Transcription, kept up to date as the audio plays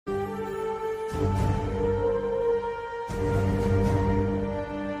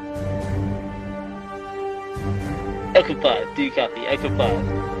Echo 5, do you copy? Echo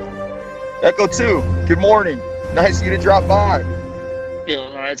 5. Echo 2, good morning. Nice of you to drop by.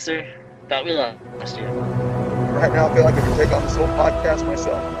 Feeling alright, sir? Thought we lost you. Right now, I feel like I can take on this whole podcast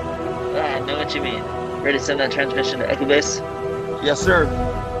myself. I know what you mean. Ready to send that transmission to Echo Base? Yes, sir.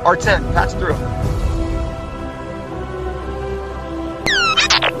 R10, patch through.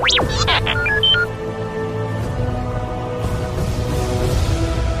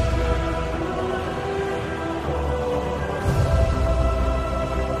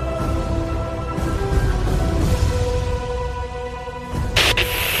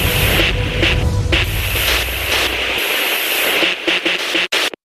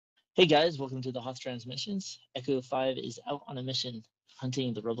 Hey guys, welcome to the Hoth Transmissions. Echo 5 is out on a mission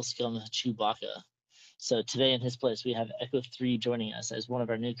hunting the rebel scum Chewbacca. So today in his place, we have Echo 3 joining us as one of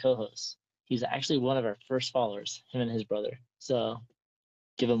our new co-hosts. He's actually one of our first followers, him and his brother. So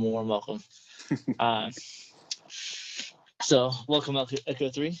give him a warm welcome. So welcome, Echo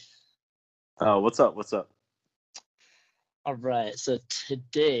 3. What's up? All right, so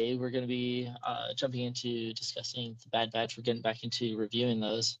today we're going to be jumping into discussing the Bad Batch. We're getting back into reviewing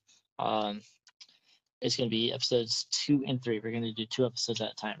those. It's going to be episodes 2 and 3. We're going to do 2 episodes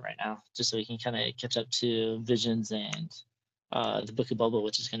at a time right now, just so we can kind of catch up to Visions and the Book of Boba,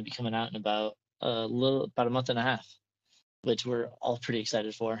 which is going to be coming out in about a month and a half, which we're all pretty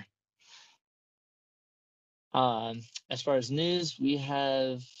excited for. As far as news, we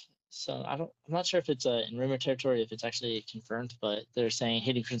have. So I'm not sure if it's in rumor territory, if it's actually confirmed, but they're saying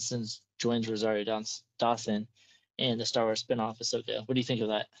Hayden Christensen joins Rosario Dawson in the Star Wars spinoff Ahsoka. What do you think of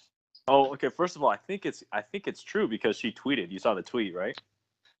that? Oh, okay. First of all, I think it's true because she tweeted. You saw the tweet, right?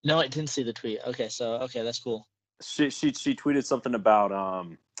 No, I didn't see the tweet. Okay, that's cool. She tweeted something about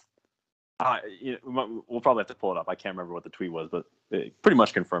we'll probably have to pull it up. I can't remember what the tweet was, but it pretty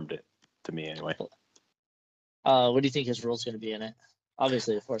much confirmed it to me anyway. What do you think his role's going to be in it?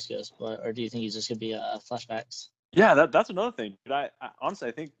 Obviously, the Force Ghost, or do you think he's just going to be flashbacks? Yeah, that's another thing. I honestly,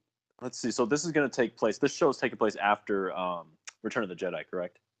 I think. Let's see. So this is going to take place. This show is taking place after Return of the Jedi,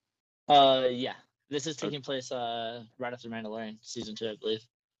 correct? Yeah. This is taking place right after Mandalorian season 2, I believe.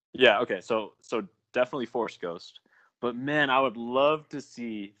 Yeah. Okay. So definitely Force Ghost, but man, I would love to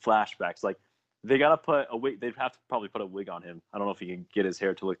see flashbacks. Like they gotta put a wig. They'd have to probably put a wig on him. I don't know if he can get his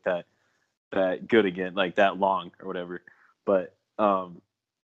hair to look that good again, like that long or whatever. But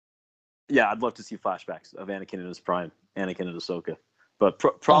yeah, I'd love to see flashbacks of Anakin in his prime, Anakin and Ahsoka. But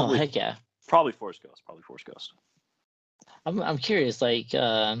probably, heck yeah, probably Force Ghost. I'm curious, like,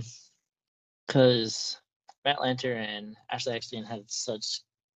 because Matt Lanter and Ashley Eckstein had such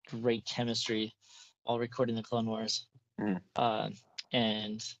great chemistry while recording the Clone Wars,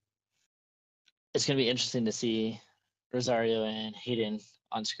 and it's gonna be interesting to see Rosario and Hayden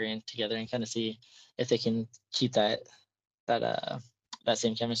on screen together and kind of see if they can keep that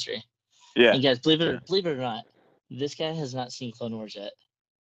same chemistry. Yeah. And guys, believe it or not, this guy has not seen Clone Wars yet.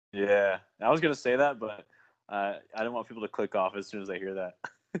 Yeah, I was gonna say that, but I don't want people to click off as soon as they hear that.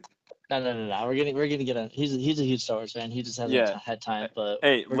 No. We're gonna get him. He's a huge Star Wars fan. He just hasn't had time, but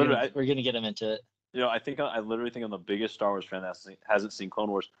hey, we're gonna get him into it. You know, I literally think I'm the biggest Star Wars fan that hasn't seen Clone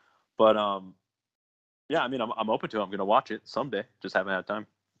Wars, but yeah, I mean, I'm open to it. I'm gonna watch it someday. Just haven't had time.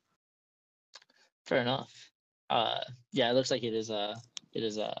 Fair enough. Yeah, it looks like it is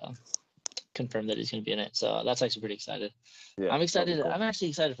confirmed that he's going to be in it, so that's actually pretty excited. Yeah, I'm excited. Cool. I'm actually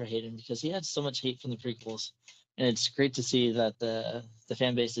excited for Hayden because he had so much hate from the prequels, and it's great to see that the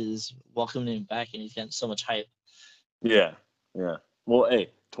fan base is welcoming him back and he's getting so much hype. Yeah. Well, hey,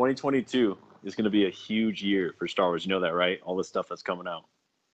 2022 is going to be a huge year for Star Wars. You know that, right? All the stuff that's coming out.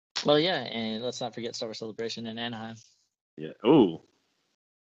 Well, yeah, and let's not forget Star Wars Celebration in Anaheim. Yeah. Oh,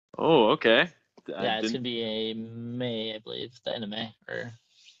 okay. Yeah, it's going to be a May, I believe, the end of May or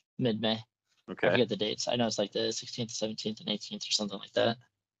mid-May. Okay. I forget the dates. I know it's like the 16th, 17th, and 18th or something like that.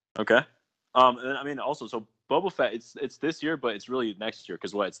 Okay. And I mean, also, so Boba Fett, it's this year, but it's really next year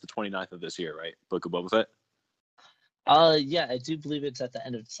because it's the 29th of this year, right? Book of Boba Fett. Yeah, I do believe it's at the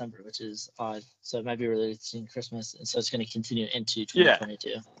end of December, which is odd. So it might be released in Christmas, and so it's going to continue into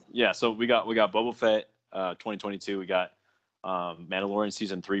 2022. Yeah. So we got Boba Fett, 2022. We got Mandalorian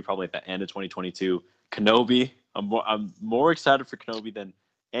season 3 probably at the end of 2022. Kenobi. I'm more excited for Kenobi than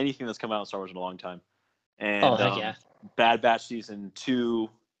anything that's come out in Star Wars in a long time. And heck yeah. Bad Batch season 2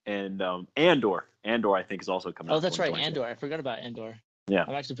 and Andor. Andor I think is also coming out. Oh, that's right, Andor. I forgot about Andor. Yeah.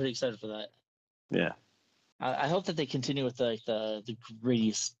 I'm actually pretty excited for that. Yeah. I hope that they continue with the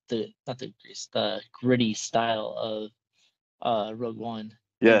gritty style of Rogue One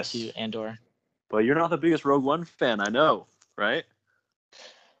into Andor. But you're not the biggest Rogue One fan, I know, right?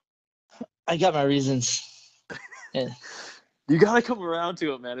 I got my reasons. Eh, You gotta come around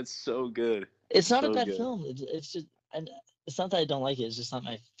to it, man. It's so good. It's not a so bad good. film. It's just, and it's not that I don't like it. It's just not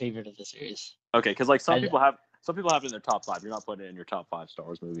my favorite of the series. Okay, because like some I, people have it in their top 5. You're not putting it in your top 5 Star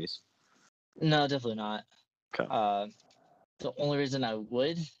Wars movies. no, definitely not. Okay. The only reason I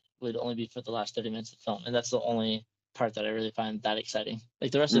would only be for the last 30 minutes of the film, and that's the only part that I really find that exciting.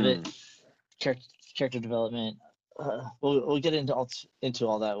 Like the rest of it, character development. We'll get into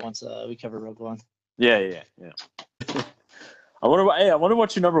all that once we cover Rogue One. Yeah. I wonder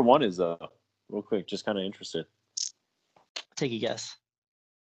what your number 1 is real quick, just kind of interested. Take a guess.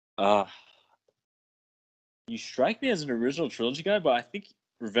 You strike me as an original trilogy guy, but I think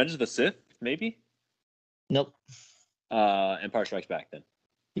Revenge of the Sith, maybe. Nope. Empire Strikes Back, then.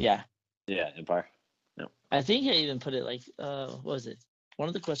 Yeah. Yeah, Empire. No. I think I even put it like, what was it? One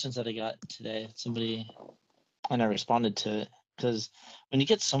of the questions that I got today, and I responded to it, because when you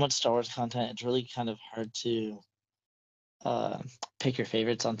get so much Star Wars content, it's really kind of hard to pick your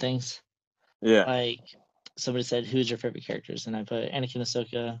favorites on things. Yeah. Like somebody said, who's your favorite characters? And I put Anakin,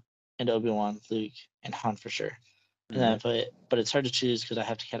 Ahsoka, and Obi-Wan, Luke, and Han for sure. And then I put, but it's hard to choose because I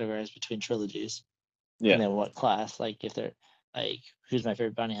have to categorize between trilogies. Yeah. And then what class? Like if they're like, who's my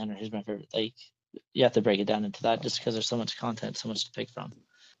favorite bounty hunter? Who's my favorite? Like you have to break it down into that just because there's so much content, so much to pick from.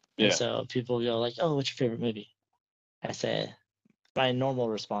 Yeah. And so people go like, oh, what's your favorite movie? I say, my normal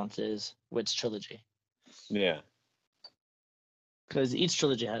response is, which trilogy? Yeah. Because each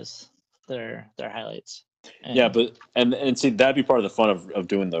trilogy has their highlights. Yeah, but and see, that'd be part of the fun of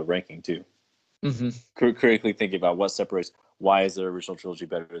doing the ranking too. Mm-hmm. Critically thinking about what separates, why is the original trilogy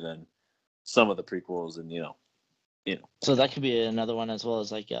better than some of the prequels, and you know. So that could be another one, as well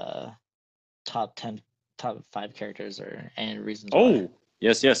as like top 10, top 5 characters and reasons why.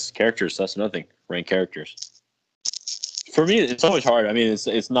 Yes, characters. That's another thing. Rank characters. For me, it's always hard. I mean,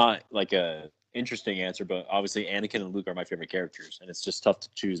 it's not like a interesting answer, but obviously Anakin and Luke are my favorite characters, and it's just tough to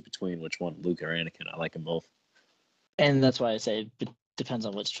choose between which one, Luke or Anakin. I like them both. And that's why I say it depends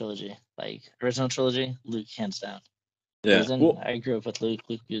on which trilogy. Like original trilogy, Luke hands down. Yeah. I grew up with Luke.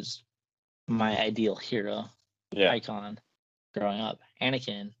 Luke is my ideal hero, icon growing up.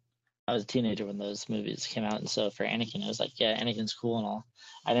 Anakin, I was a teenager when those movies came out, and so for Anakin, it was like, yeah, Anakin's cool and all.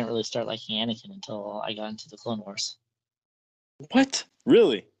 I didn't really start liking Anakin until I got into the Clone Wars. What?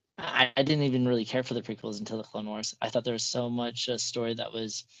 Really? I didn't even really care for the prequels until the Clone Wars. I thought there was so much story that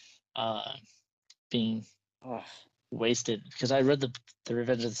was being wasted, because I read the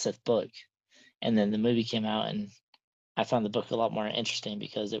Revenge of the Sith book, and then the movie came out, and I found the book a lot more interesting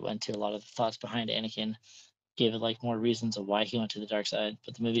because it went to a lot of the thoughts behind Anakin, gave it like more reasons of why he went to the dark side.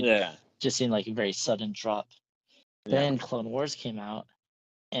 But the movie just seemed like a very sudden drop. Then Clone Wars came out,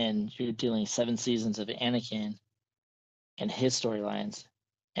 and you're dealing 7 seasons of Anakin and his storylines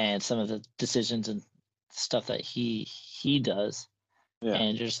and some of the decisions and stuff that he does.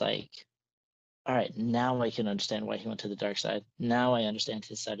 And you're just like, all right, now I can understand why he went to the dark side. Now I understand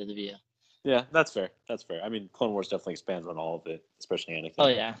his side of the view. Yeah, that's fair. That's fair. I mean, Clone Wars definitely expands on all of it, especially Anakin. Oh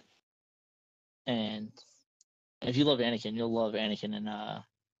yeah. And if you love Anakin, you'll love Anakin in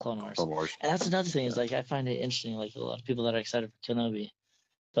Clone Wars. And that's another thing, is like I find it interesting, like a lot of people that are excited for Kenobi,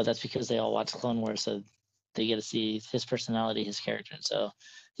 but that's because they all watch Clone Wars, so they get to see his personality, his character. And so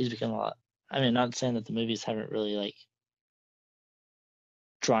he's become a lot. I mean, not saying that the movies haven't really like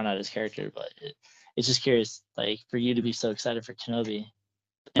drawn out his character, but it's just curious, like for you to be so excited for Kenobi,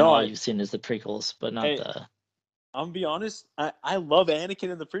 and all you've seen is the prequels, but not the. I'm gonna be honest. I love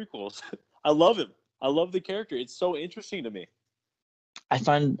Anakin in the prequels. I love him. I love the character. It's so interesting to me. I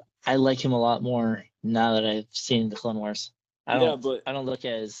find I like him a lot more now that I've seen the Clone Wars. I don't look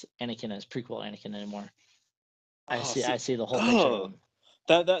as Anakin as prequel Anakin anymore. I see the whole picture of him.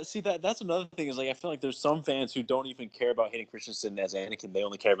 That's another thing, is like I feel like there's some fans who don't even care about Hayden Christensen as Anakin. They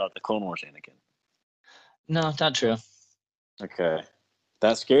only care about the Clone Wars Anakin. No, not true. Okay,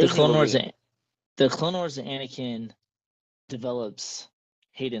 that scares me. The Clone Wars Anakin develops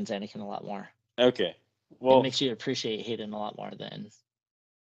Hayden's Anakin a lot more. Okay, well, it makes you appreciate Hayden a lot more than,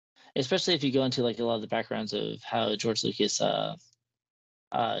 especially if you go into like a lot of the backgrounds of how George Lucas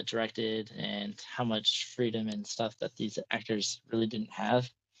directed and how much freedom and stuff that these actors really didn't have.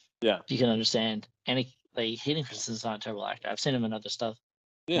 Yeah, you can understand. And like Hayden Christensen's not a terrible actor. I've seen him in other stuff.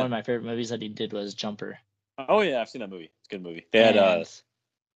 Yeah. One of my favorite movies that he did was Jumper. Oh yeah, I've seen that movie. It's a good movie. They had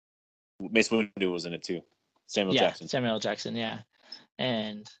Mace Windu was in it too. Samuel Jackson. Yeah.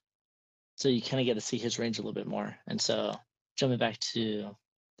 And so you kind of get to see his range a little bit more. And so jumping back to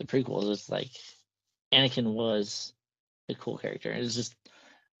the prequels, it's like Anakin was a cool character. It's just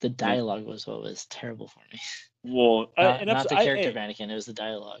the dialogue was what was terrible for me. Well, Not the character of Anakin, it was the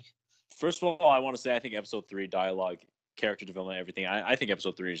dialogue. First of all, I want to say I think Episode 3 dialogue, character development, everything. I think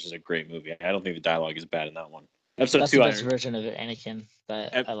Episode 3 is just a great movie. I don't think the dialogue is bad in that one. Episode That's 2, the best version of Anakin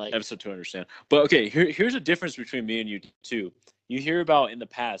that I like. Episode 2, I understand. But okay, here's a difference between me and you too. You hear about in the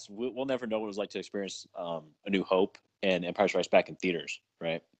past, we'll never know what it was like to experience A New Hope and Empire Strikes Back in theaters,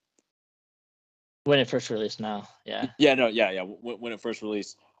 right? When it first released, now, yeah. Yeah, no, yeah. When it first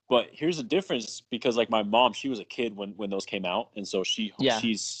released. But here's the difference, because like my mom, she was a kid when those came out, and so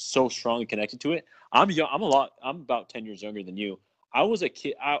she's so strongly connected to it. I'm young. I'm about 10 years younger than you. I was a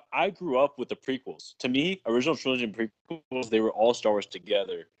kid. I grew up with the prequels. To me, original trilogy and prequels, they were all Star Wars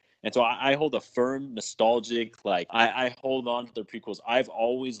together. And so I hold a firm nostalgic, like I hold on to the prequels. I've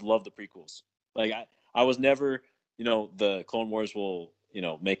always loved the prequels. Like I was never, the Clone Wars will,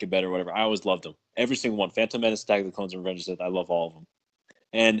 make it better, or whatever. I always loved them. Every single one. Phantom Menace, Attack of the Clones, and Revenge of the Sith. I love all of them.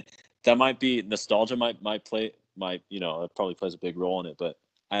 And that might be nostalgia might play, it probably plays a big role in it, but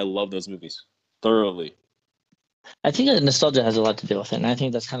I love those movies thoroughly. I think that nostalgia has a lot to do with it, and I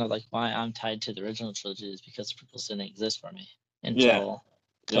think that's kind of like why I'm tied to the original trilogy, is because the prequels didn't exist for me until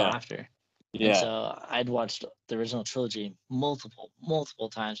after. Yeah. And so I'd watched the original trilogy multiple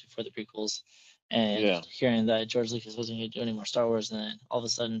times before the prequels, and hearing that George Lucas wasn't going to do any more Star Wars, and then all of a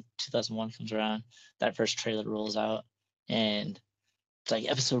sudden 2001 comes around, that first trailer rolls out, and it's like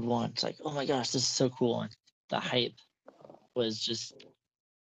Episode 1. It's like, oh my gosh, this is so cool, and the hype was just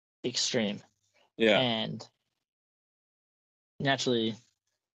extreme. Yeah. And naturally,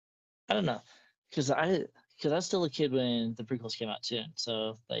 I don't know, because I was still a kid when the prequels came out too.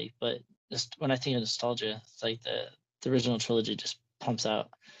 So like, but just when I think of nostalgia, it's like the original trilogy just pumps out.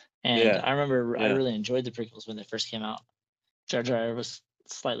 And I remember I really enjoyed the prequels when they first came out. Jar Jar was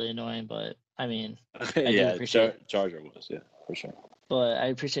slightly annoying, but I mean, I do appreciate Jar Jar was, for sure. But I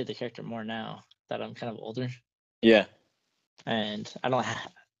appreciate the character more now that I'm kind of older. Yeah. And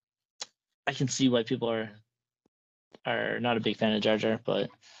I can see why people are not a big fan of Jar Jar, but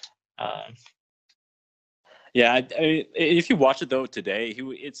yeah, I mean, if you watch it though today,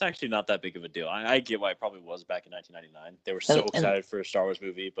 it's actually not that big of a deal. I get why it probably was back in 1999. They were so excited for a Star Wars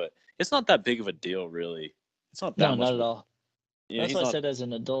movie, but it's not that big of a deal, really. It's not that much. No, not at all. That's why I said as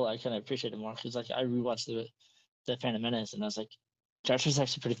an adult, I kind of appreciate it more, because like I rewatched the Phantom Menace, and I was like, Jar Jar's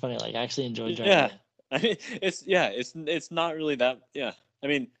actually pretty funny. Like I actually enjoyed Jar Jar. Yeah, I mean, it's not really that. Yeah, I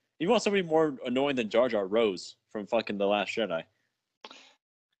mean, you want somebody more annoying than Jar Jar, Rose from fucking The Last Jedi.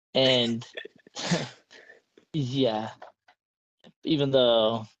 And yeah, even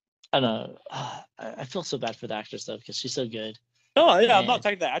though I don't know, I feel so bad for the actress though, because she's so good. No, yeah, I'm not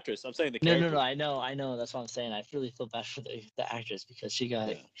talking the actress. I'm saying the character. No, I know. That's what I'm saying. I really feel bad for the actress, because she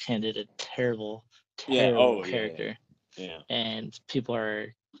got handed a terrible character. Yeah. And people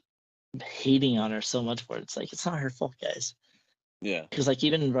are hating on her so much for it. It's like, it's not her fault, guys. Yeah. Because like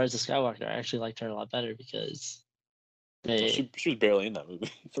even in Rise of Skywalker, I actually liked her a lot better, because she was barely in that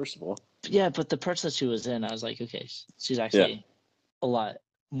movie, first of all. Yeah, but the parts that she was in, I was like, okay, she's actually a lot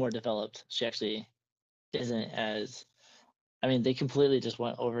more developed. She actually isn't as. I mean, they completely just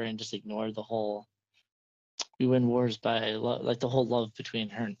went over and just ignored the whole. We win wars by love, like the whole love between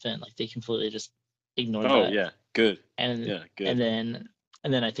her and Finn. Like they completely just ignored that. Oh yeah, good. And good.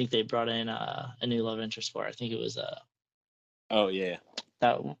 And then I think they brought in a new love interest for her. I think it was Oh yeah.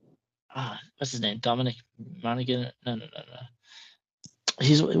 That what's his name? Dominic Monaghan? No.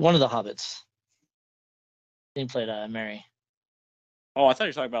 He's one of the hobbits. He played Mary. Oh, I thought you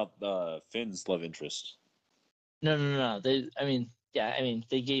were talking about Finn's love interest. No. They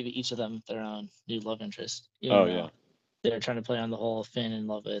gave each of them their own new love interest. They're trying to play on the whole Finn in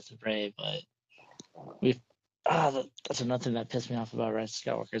love with Rey, but that's another thing that pissed me off about Rise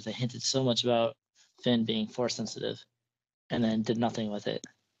of Skywalker. They hinted so much about Finn being force sensitive, and then did nothing with it.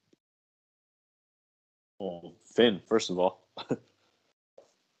 Well, Finn, first of all.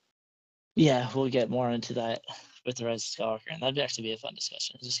 Yeah, we'll get more into that with the Rise of Skywalker, and that'd actually be a fun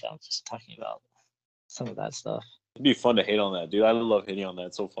discussion. Just talking about some of that stuff. It'd be fun to hate on that, dude. I love hating on that.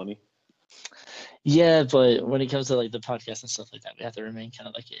 It's so funny. Yeah, but when it comes to like the podcast and stuff like that, we have to remain kind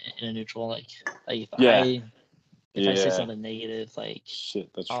of like in a neutral. Like if I say something negative, like shit,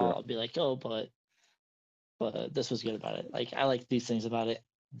 that's true. I'll be like, oh, but this was good about it. Like I like these things about it.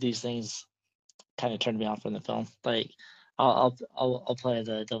 These things kind of turned me off from the film. Like I'll play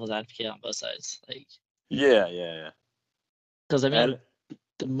the devil's advocate on both sides. Like yeah. Because I mean,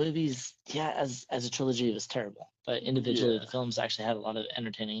 the movies, as a trilogy, it was terrible. But individually, the films actually had a lot of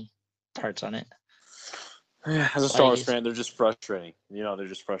entertaining parts on it. As a Star Wars fan, they're just frustrating. They're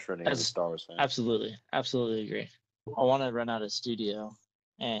just frustrating as a Star Wars fan. Absolutely agree. I want to rent out a studio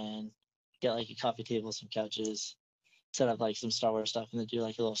and get like a coffee table, some couches, set up like some Star Wars stuff, and then do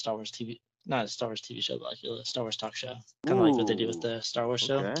like a little Star Wars TV, not a Star Wars TV show, but like a little Star Wars talk show, kind of like what they do with Ooh, the Star Wars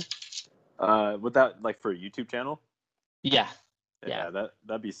show. okay. Would that like for a YouTube channel? Yeah, Yeah,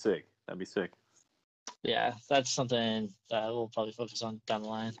 that'd be sick. That'd be sick. yeah, that's something that we'll probably focus on down the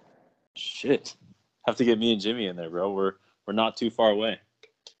line. Shit, have to get me and Jimmy in there, bro. We're not too far away.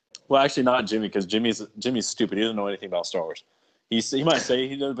 Well, actually, not Jimmy, because Jimmy's stupid. He doesn't know anything about Star Wars. He might say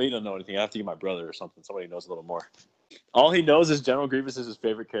he does, but he doesn't know anything. I have to get my brother or something. Somebody who knows a little more. All he knows is General Grievous is his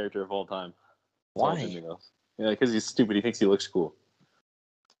favorite character of all time. That's all Why? Jimmy knows. Yeah, because he's stupid. He thinks he looks cool.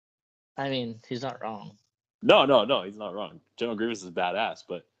 I mean, he's not wrong. No, he's not wrong. General Grievous is badass,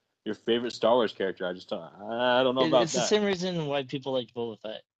 but your favorite Star Wars character, I don't know about It's the that. same reason why people like Boba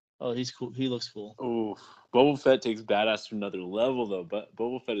Fett. Oh, he's cool. He looks cool. Ooh, Boba Fett takes badass to another level, though. But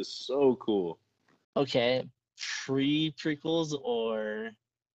Boba Fett is so cool. Okay, prequels or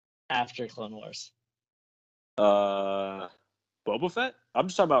after Clone Wars? Boba Fett? I'm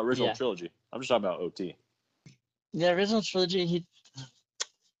just talking about original Yeah. trilogy. I'm just talking about OT. The original trilogy, he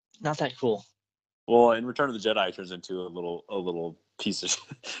not that cool. Well, in Return of the Jedi, he turns into a little piece of.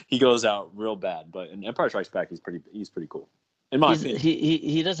 He goes out real bad, but in Empire Strikes Back, he's pretty cool. In my opinion,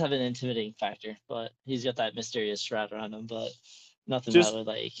 he does have an intimidating factor, but he's got that mysterious shroud around him, but nothing Just- that would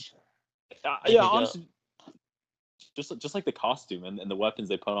like. yeah, honestly, just like the costume and the weapons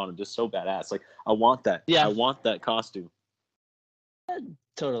they put on him, just so badass. Like I want that. Yeah. I want that costume.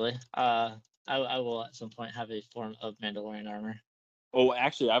 Totally. I will at some point have a form of Mandalorian armor. Oh,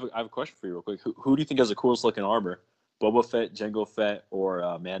 actually, I have a question for you, real quick. Who do you think has the coolest looking armor? Boba Fett, Jango Fett,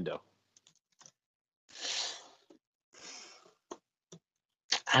 or Mando?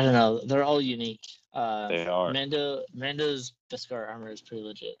 I don't know. They're all unique. They are. Mando's Beskar armor is pretty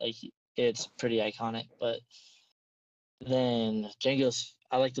legit. Like it's pretty iconic. But then Jango's,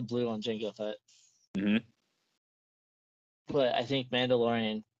 I like the blue on Jango Fett. Mm-hmm. But I think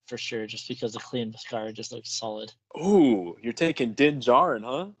Mandalorian for sure, just because the clean Beskar just looks solid. Ooh, you're taking Din Djarin,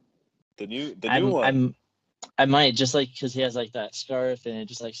 huh? The new one. I might just like because he has like that scarf and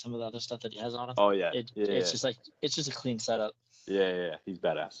just like some of the other stuff that he has on him. Oh yeah, It's just like it's just a clean setup. Yeah. He's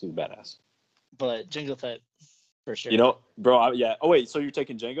badass. But Jango Fett for sure. You know, bro. Yeah. Oh wait, so you're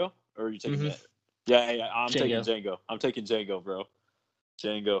taking Django or are you taking Mando? Yeah. I'm Jango. taking Django. I'm taking Django, bro.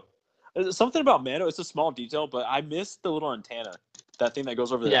 Django. There's something about Mando. It's a small detail, but I miss the little antenna. That thing that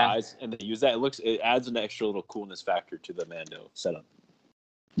goes over their eyes, and they use that. It adds an extra little coolness factor to the Mando setup.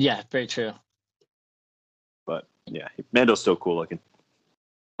 Yeah, very true. But yeah, Mando's still cool looking.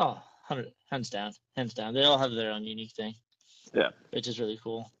 Oh, hands down. They all have their own unique thing. Yeah, which is really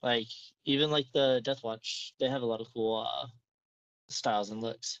cool. Like even like the Death Watch, they have a lot of cool styles and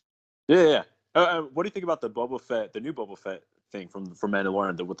looks. Yeah. What do you think about the Boba Fett, the new Boba Fett thing from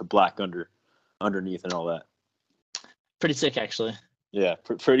Mandalorian, with the black underneath and all that? Pretty sick, actually. Yeah,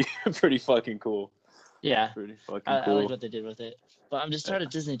 pretty fucking cool. Yeah, pretty fucking cool. I like what they did with it. But I'm just tired of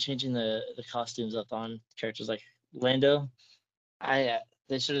Disney changing the costumes up on characters like Lando.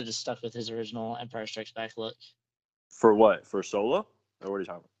 They should have just stuck with his original Empire Strikes Back look. For what? For Solo? Or what are you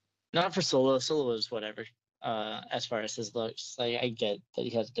talking about? Not for Solo. Solo was whatever. As far as his looks, like I get that he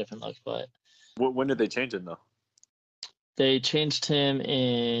has a different look, but when did they change it though? They changed him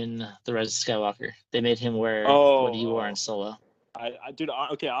in The Rise of Skywalker. They made him wear what he wore in Solo. Dude,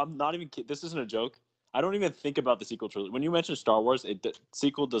 okay, I'm not even kidding. This isn't a joke. I don't even think about the sequel trilogy. When you mention Star Wars,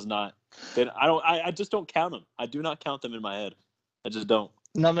 sequel does not. I just don't count them. I do not count them in my head. I just don't.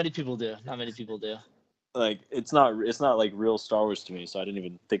 Not many people do. Like it's not like real Star Wars to me, so I didn't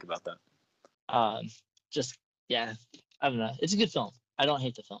even think about that. I don't know. It's a good film. I don't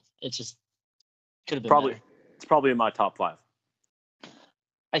hate the film. It's just could have been better. It's probably in my top 5.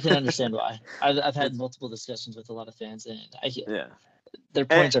 I can understand why. I've had multiple discussions with a lot of fans, and their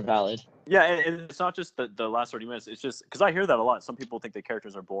points are valid. Yeah, and it's not just the last 30 minutes. It's just because I hear that a lot. Some people think the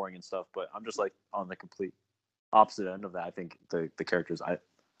characters are boring and stuff, but I'm just like on the complete opposite end of that. I think the characters.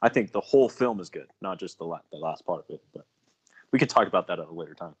 I think the whole film is good, not just the last part of it. But we could talk about that at a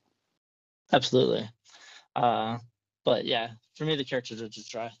later time. Absolutely. But yeah, for me the characters are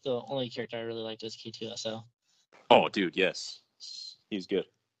just dry. The only character I really liked is K2SO. Oh, dude, yes, he's good.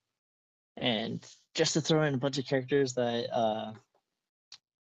 And just to throw in a bunch of characters that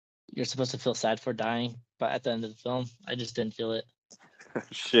you're supposed to feel sad for dying, but at the end of the film, I just didn't feel it.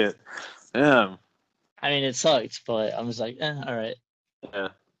 Shit. Damn. I mean, it sucked, but I was like, all right. Yeah.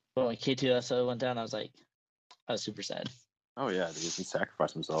 But when K2SO went down, I was super sad. Oh yeah, dude, he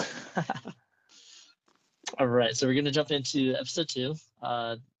sacrificed himself. All right, so we're gonna jump into episode 2.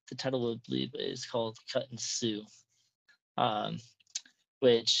 The title, I believe, is called "Cut and Sue."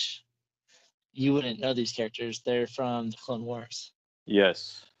 which you wouldn't know these characters. They're from the Clone Wars.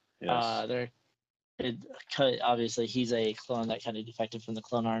 Yes. Obviously he's a clone that kind of defected from the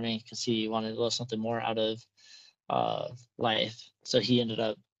clone army because he wanted a little something more out of life. So he ended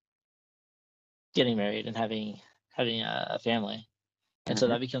up getting married and having a family. And so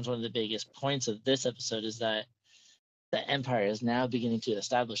that becomes one of the biggest points of this episode, is that the Empire is now beginning to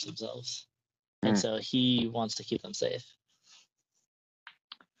establish themselves. And so he wants to keep them safe.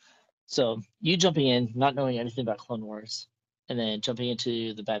 So you jumping in, not knowing anything about Clone Wars, and then jumping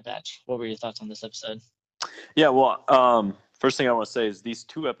into the Bad Batch. What were your thoughts on this episode? Yeah, well, first thing I want to say is these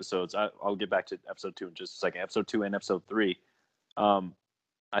two episodes, I'll get back to episode 2 in just a second. Episode 2 and episode 3, I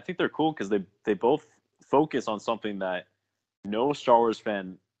think they're cool because they both focus on something that no Star Wars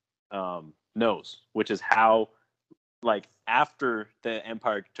fan knows, which is how, like, after the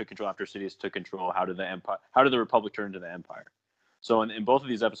Empire took control, after Sidious took control, how did the Republic turn into the Empire? So in both of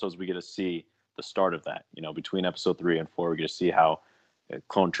these episodes, we get to see the start of that. You know, between episode 3 and 4, we get to see how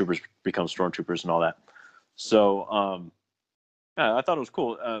clone troopers become stormtroopers and all that. So yeah, I thought it was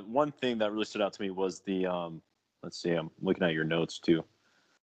cool. One thing that really stood out to me was the let's see, I'm looking at your notes too.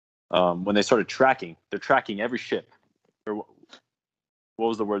 When they started tracking, they're tracking every ship. Or what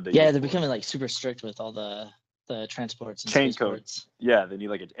was the word they used? Yeah, they're becoming like super strict with all the transports and chain code. spaceports. Yeah, they need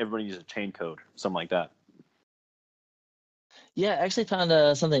everybody needs a chain code, something like that. Yeah, I actually found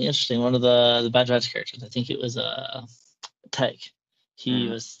something interesting. One of the Bad Batch characters, I think it was Tech. He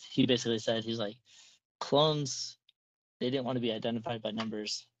basically said, he's like, clones, they didn't want to be identified by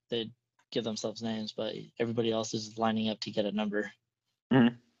numbers. They'd give themselves names, but everybody else is lining up to get a number.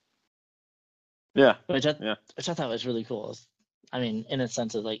 Mm-hmm. Yeah. Which I thought was really cool. I mean, in a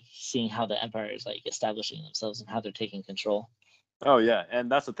sense of like seeing how the Empire is like establishing themselves and how they're taking control. Oh yeah,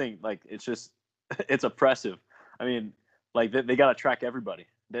 and that's the thing. Like, it's just, it's oppressive. I mean, like they got to track everybody.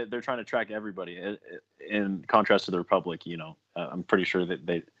 They're trying to track everybody. In contrast to the Republic, you know, I'm pretty sure that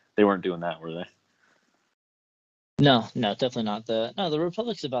they weren't doing that, were they? No, definitely not. The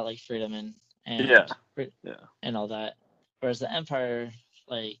Republic's about like freedom and and all that. Whereas the Empire,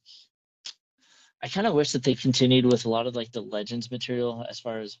 like, I kind of wish that they continued with a lot of like the Legends material as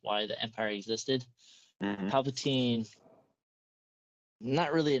far as why the Empire existed. Palpatine,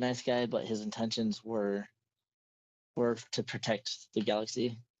 not really a nice guy, but his intentions were to protect the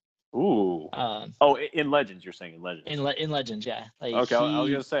galaxy. Ooh. In Legends, you're saying in Legends. In Legends, yeah. Like, okay, I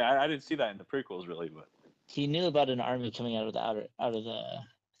was gonna say I didn't see that in the prequels really, but he knew about an army coming out of the I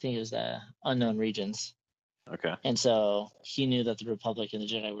think it was the unknown regions. Okay. And so he knew that the Republic and the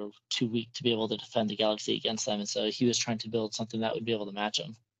Jedi were too weak to be able to defend the galaxy against them, and so he was trying to build something that would be able to match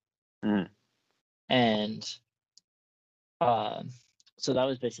them. And so that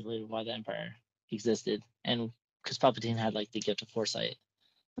was basically why the Empire existed, and because Palpatine had like the gift of foresight.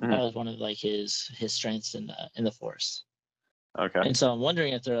 That was one of like his strengths in the Force. Okay. And so I'm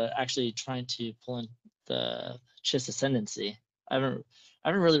wondering if they're actually trying to pull in the Chiss ascendancy. I haven't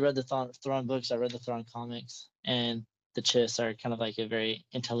really read the Thrawn books. I read the Thrawn comics, and the Chiss are kind of like a very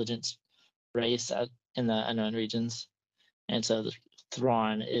intelligent race out in the unknown regions. And so the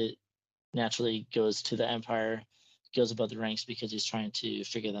Thrawn, it naturally goes to the Empire, goes above the ranks because he's trying to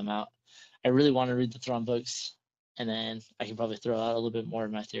figure them out. I really want to read the Thrawn books, and then I can probably throw out a little bit more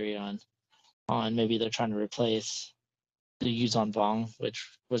of my theory on maybe they're trying to replace the Yuzon Vong, which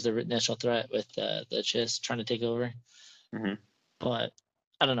was the initial threat with the Chiss trying to take over. But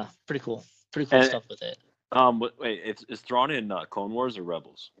I don't know. Pretty cool stuff with it. Wait, is Thrawn in Clone Wars or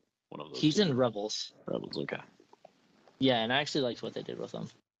Rebels? One of those. He's in Rebels. Rebels, okay. Yeah, and I actually liked what they did with him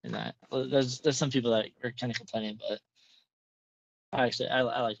in that. There's some people that are kind of complaining, but I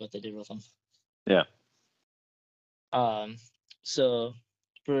like what they did with him. Yeah. So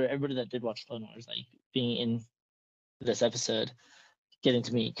for everybody that did watch Clone Wars, like being in this episode, getting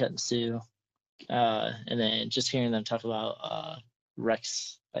to meet Cut and Sue, and then just hearing them talk about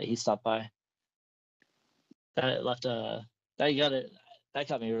Rex that he stopped by, that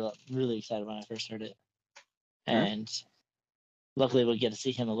got me really excited when I first heard it. And luckily we'll get to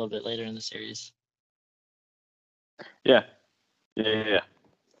see him a little bit later in the series. Yeah.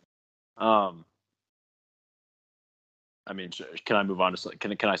 I mean, can I move on to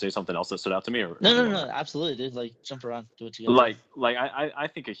can I say something else that stood out to me? Or no, absolutely, dude. Like, jump around, do what you got. Like I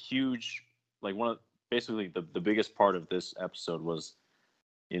think a huge, like, one of basically the biggest part of this episode was,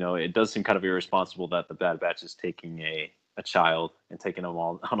 you know, it does seem kind of irresponsible that the Bad Batch is taking a child and taking them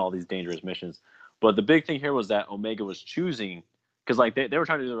all on all these dangerous missions. But the big thing here was that Omega was choosing, because like they were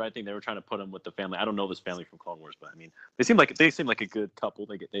trying to do the right thing. They were trying to put him with the family. I don't know this family from Clone Wars, but I mean, they seem like a good couple.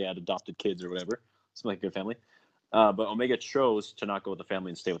 They had adopted kids or whatever. Seem like a good family. but Omega chose to not go with the family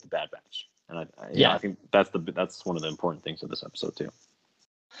and stay with the Bad Batch. And I think that's one of the important things of this episode too.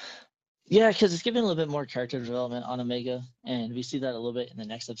 Yeah, because it's giving a little bit more character development on Omega, and we see that a little bit in the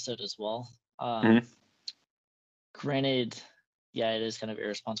next episode as well. Granted, yeah, it is kind of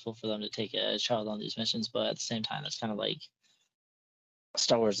irresponsible for them to take a child on these missions, but at the same time, it's kind of like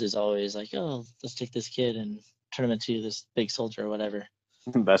Star Wars is always like, oh, let's take this kid and turn him into this big soldier or whatever.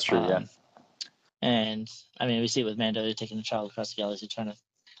 That's true, yeah. And I mean, we see it with Mando taking a child across the galaxy, trying to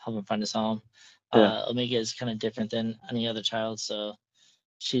help him find his home. Yeah. Omega is kind of different than any other child, so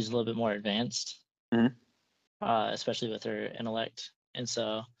she's a little bit more advanced, especially with her intellect. And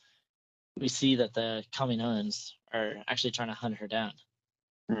so we see that the Kaminoans are actually trying to hunt her down.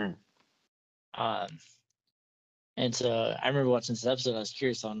 And so I remember watching this episode. I was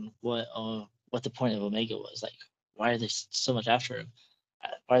curious on what the point of Omega was. Like, why are they so much after him?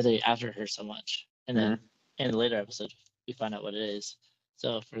 Why are they after her so much? And then in the later episode, we find out what it is.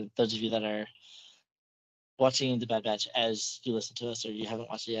 So for those of you that are watching The Bad Batch as you listen to us, or you haven't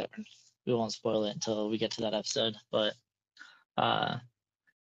watched it yet, we won't spoil it until we get to that episode. But I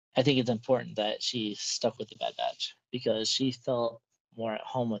think it's important that she stuck with The Bad Batch because she felt more at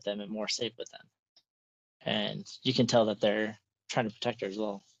home with them and more safe with them. And you can tell that they're trying to protect her as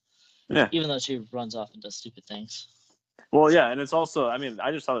well. Yeah. Even though she runs off and does stupid things. Well, yeah, and it's also, I mean,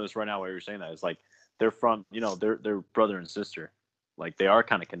 I just thought of this right now while you were saying that. It's like they're from, they're brother and sister. Like they are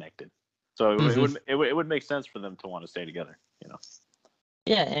kind of connected. So it would make sense for them to want to stay together,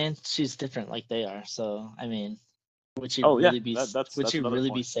 Yeah, and she's different like they are. So, I mean, would she really be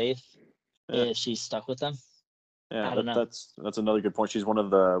safe if she stuck with them? Yeah, I don't know. That's another good point. She's one of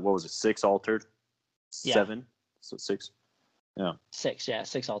the, what was it, 6 altered? 7? Yeah. So 6? Yeah.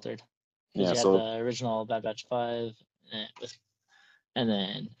 6 altered. Yeah, you had the original Bad Batch 5 and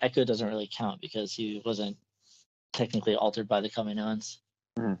then Echo doesn't really count because he wasn't technically altered by the Kaminoans.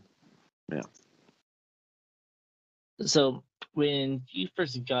 Yeah. So when you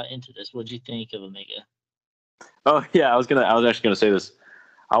first got into this, what did you think of Omega? Oh yeah, I was actually gonna say this.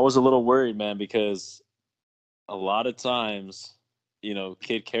 I was a little worried, man, because a lot of times,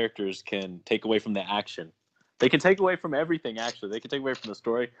 kid characters can take away from the action. They can take away from everything. Actually, they can take away from the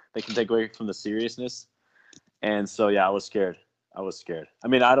story. They can take away from the seriousness. And so, yeah, I was scared. I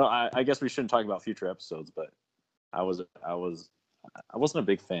mean, I guess we shouldn't talk about future episodes, but I wasn't a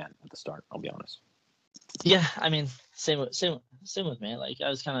big fan at the start. I'll be honest. Yeah, I mean, same with me. Like, I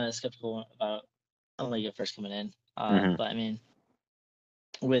was kind of skeptical about Omega first coming in, but I mean,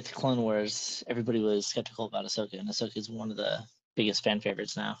 with Clone Wars, everybody was skeptical about Ahsoka, and Ahsoka is one of the biggest fan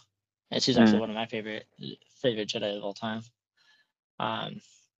favorites now, and she's actually one of my favorite Jedi of all time.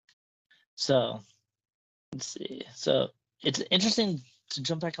 So let's see. So it's interesting to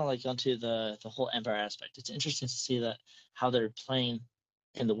jump back onto the whole Empire aspect. It's interesting to see that how they're playing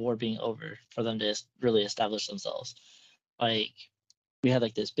in the war being over for them to really establish themselves. Like we had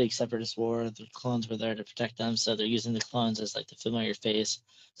like this big separatist war. The clones were there to protect them, so they're using the clones as like the familiar face.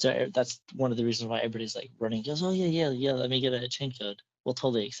 So that's one of the reasons why everybody's like running. Goes, oh yeah. Let me get a chain code. We'll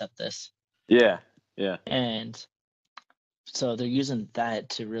totally accept this. Yeah. And so they're using that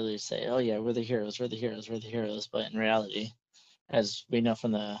to really say, oh yeah, we're the heroes. But in reality, as we know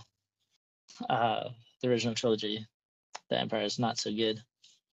from the original trilogy, the Empire is not so good.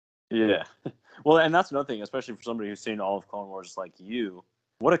 Yeah. Well, and that's another thing, especially for somebody who's seen all of Clone Wars like you.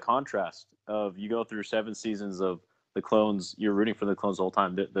 What a contrast of you go through 7 seasons of the clones. You're rooting for the clones the whole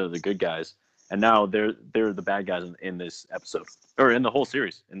time. They're the good guys, and now they're the bad guys in this episode or in the whole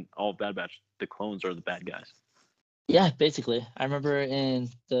series. In all Bad Batch, the clones are the bad guys. Yeah, basically. I remember in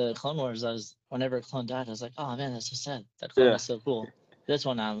the Clone Wars, whenever a clone died, I was like, oh man, that's so sad. That clone was so cool. This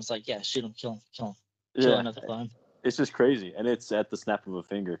one, I was like, yeah, shoot him, kill him, kill another clone. It's just crazy, and it's at the snap of a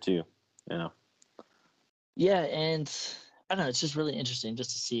finger too. Yeah, and I don't know, it's just really interesting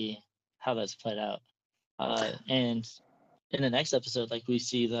just to see how that's played out. And in the next episode, like we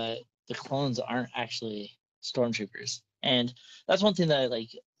see that the clones aren't actually stormtroopers, and that's one thing that like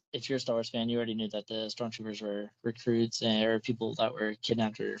if you're a Star Wars fan, you already knew that the stormtroopers were recruits or people that were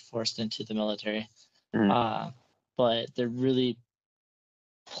kidnapped or forced into the military. But they're really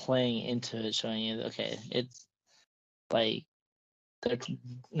playing into it, showing you, okay, it's like they're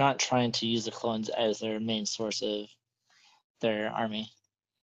not trying to use the clones as their main source of their army.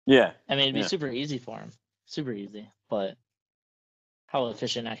 Yeah. I mean, it'd be super easy for them. Super easy. But how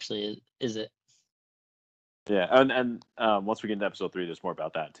efficient actually is it? Yeah. And once we get into episode 3, there's more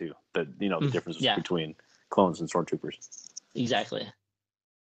about that too. The differences between clones and stormtroopers. Exactly.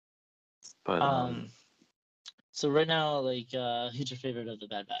 But so right now, like, who's your favorite of the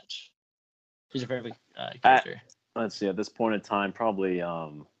Bad Batch? Who's your favorite character? let's see. At this point in time, probably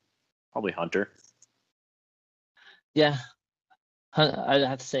Hunter. Yeah, I'd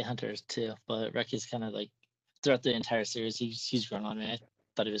have to say Hunters too, but Reki's kind of like throughout the entire series, he's grown on me. I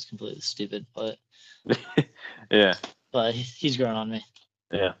thought he was completely stupid, but Yeah. He's grown on me.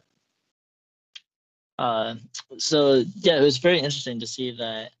 Yeah. So yeah, it was very interesting to see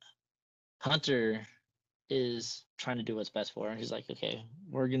that Hunter is trying to do what's best for her. He's like, okay,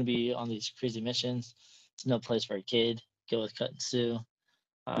 we're gonna be on these crazy missions. It's no place for a kid. Go with Cut and Sue.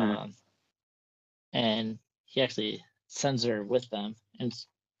 Mhm. And he actually sends her with them. And it's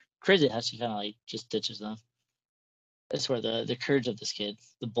crazy how she kind of like just ditches them. That's where the courage of this kid,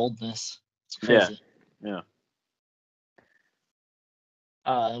 the boldness, it's Yeah. crazy. Yeah.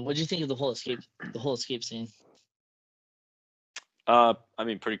 What do you think of the whole escape scene? I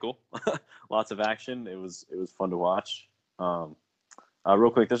mean, pretty cool. Lots of action. It was fun to watch.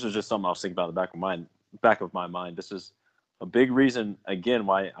 Real quick, this was just something I was thinking about in the back of my mind. This is a big reason again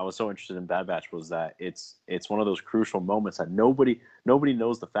why I was so interested in Bad Batch was that it's one of those crucial moments that nobody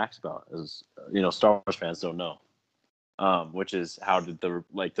knows the facts about, as Star Wars fans don't know. Which is how did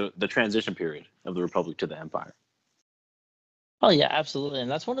the transition period of the Republic to the Empire. Oh yeah, absolutely. And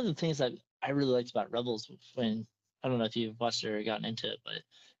that's one of the things that I really liked about Rebels when I don't know if you've watched it or gotten into it, but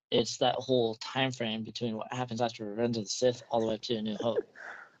it's that whole time frame between what happens after Revenge of the Sith all the way up to A New Hope.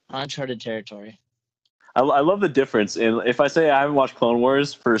 Uncharted territory. I love the difference. And if I say I haven't watched Clone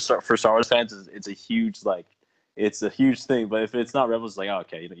Wars for Star Wars fans, it's a huge it's a huge thing. But if it's not Rebels, it's like, oh,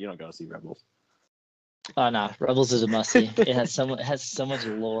 okay, you don't go to see Rebels. Oh no, Rebels is a must see. It has so much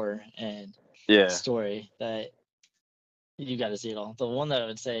lore and Yeah. story that you got to see it all. The one that I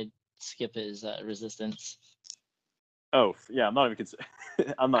would say skip is Resistance. Oh yeah, I'm not even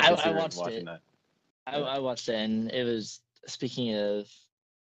I'm not I considering watched watching it. that. I watched it, and it was, speaking of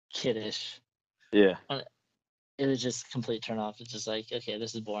kiddish, Yeah. it was just complete turn off. It's just like, okay,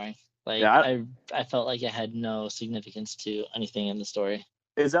 this is boring. Like Yeah. I felt like it had no significance to anything in the story.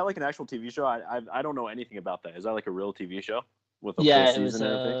 Is that like an actual TV show? I don't know anything about that. Is that like a real TV show with a full Yeah, it was season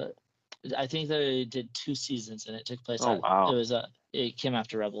and everything? I think they did 2 seasons, and it took place Oh at wow. it came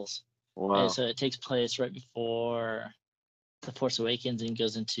after Rebels. And Wow. so it takes place right before The Force Awakens and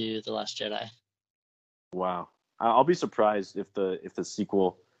goes into The Last Jedi. Wow. I'll be surprised if the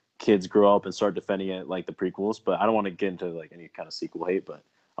sequel kids grow up and start defending it like the prequels, but I don't want to get into like any kind of sequel hate, but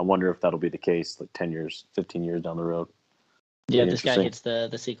I wonder if that'll be the case like 10 years, 15 years down the road. Yeah, Be this guy interesting. hates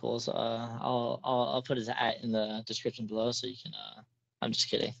the sequels. I'll put his at in the description below so you can. I'm just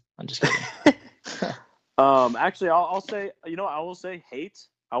kidding. I'm just kidding. Actually, I'll say, I will say hate.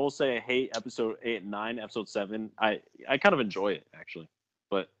 I will say I hate episode 8 and 9, episode 7. I kind of enjoy it actually,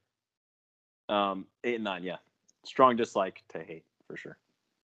 but 8 and 9, yeah, strong dislike to hate for sure.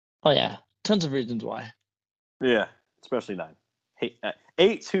 Oh yeah, tons of reasons why. Yeah, especially 9. Hate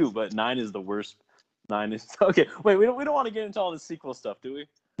 8 too, but 9 is the worst. 9 is okay. Wait, we don't want to get into all the sequel stuff, do we?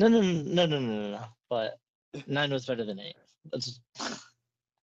 No. But 9 was better than 8. That's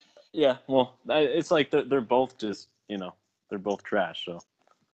Yeah, well, it's like they're both just they're both trash. So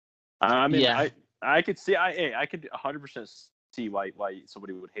I mean, yeah. I could see I could 100% see why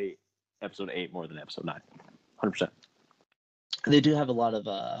somebody would hate episode 8 more than episode 9. 100%. They do have a lot of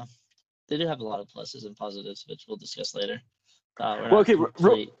pluses and positives, which we'll discuss later. We're Well, not okay,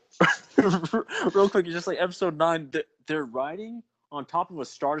 complete. real quick, just like episode 9, they're riding on top of a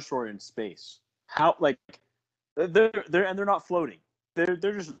star destroyer in space. How like they're not floating.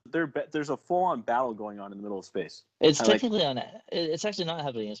 There's a full on battle going on in the middle of space. It's I like technically it's actually not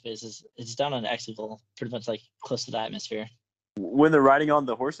happening in space. It's down on Exegol, pretty much like close to the atmosphere. when they're riding on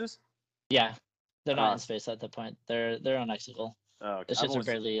the horses. Yeah, they're not Uh, in space at that point. They're on Exegol. okay. The ships are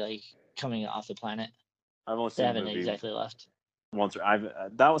barely like coming off the planet. I've only They seen the haven't movie exactly left. once. I've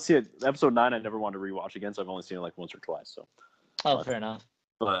that was see it episode 9. I never wanted to rewatch again, so I've only seen it like once or twice. So, Oh, but fair enough.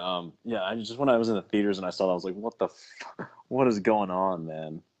 yeah, I just when I was in the theaters and I saw that, I was like, what is going on,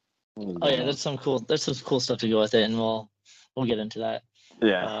 man? Oh yeah, there's some cool stuff to go with it, and we'll get into that.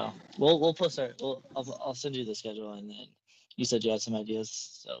 Yeah. We'll post I'll send you the schedule, and then you said you had some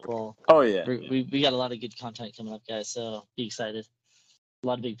ideas, so Oh yeah. we got a lot of good content coming up, guys. So be excited. A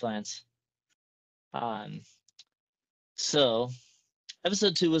lot of big plans. So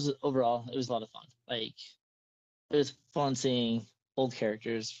episode 2 was overall it was a lot of fun. Like it was fun seeing old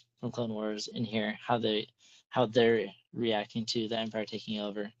characters from Clone Wars in here, how they're reacting to the Empire taking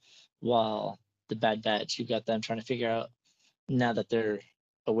over, while the Bad Batch, you got them trying to figure out, now that they're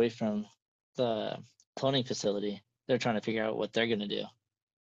away from the cloning facility, they're trying to figure out what they're gonna do.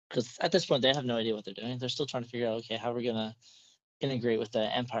 Because at this point they have no idea what they're doing. They're still trying to figure out, okay, how we're gonna integrate with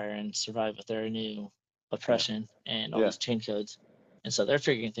the Empire and survive with their new oppression and all Yeah. these chain codes, and so they're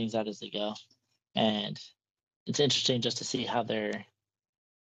figuring things out as they go, and it's interesting just to see how they're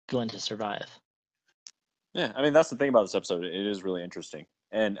going to survive. Yeah, I mean that's the thing about this episode. It is really interesting.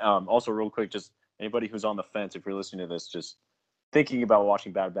 And also, real quick, just anybody who's on the fence, if you're listening to this, just thinking about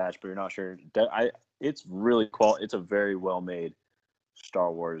watching Bad Batch, but you're not sure. It's really It's a very well made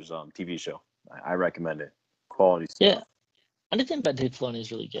Star Wars TV show. I recommend it. Quality stuff. Yeah, anything about Dave Filoni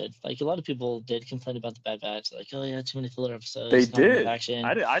is really good. Like a lot of people did complain about the Bad Batch, like, oh yeah, too many filler episodes, They not enough did. action.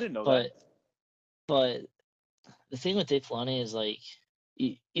 I didn't know But that. but the thing with Dave Filoni is like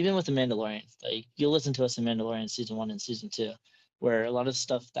even with the Mandalorian, like you listen to us in Mandalorian season 1 and season 2, where a lot of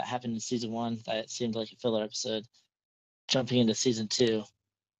stuff that happened in season 1 that seemed like a filler episode, jumping into season 2,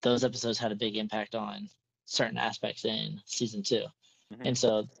 those episodes had a big impact on certain aspects in season 2. Mm-hmm. And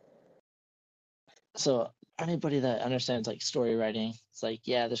so anybody that understands like story writing, it's like,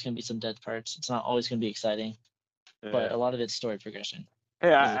 yeah, there's gonna be some dead parts. It's not always gonna be exciting, but a lot of it's story progression. Hey,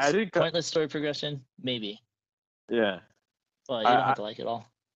 Is I it didn't. pointless story progression? Maybe, Yeah, but you don't have to like it all.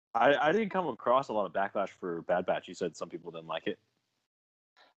 I didn't come across a lot of backlash for Bad Batch. You said some people didn't like it.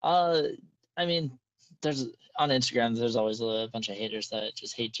 I mean, there's on Instagram. There's always a bunch of haters that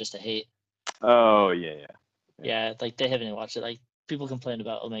just hate just to hate. Oh yeah. Yeah, like they haven't even watched it. Like people complained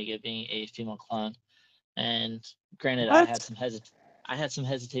about Omega being a female clone, and granted, What? I had some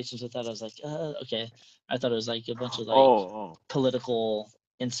hesitations with that. I was like, okay. I thought it was like a bunch of like Oh. political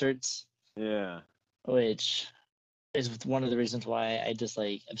inserts, Yeah. which is one of the reasons why I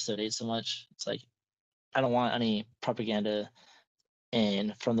dislike episode 8 so much. It's like I don't want any propaganda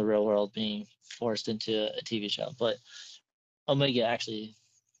and from the real world being forced into a TV show. But Omega actually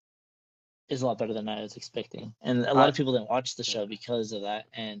is a lot better than I was expecting, and a lot of people didn't watch the show because of that.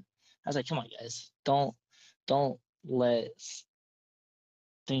 And I was like, come on, guys, don't let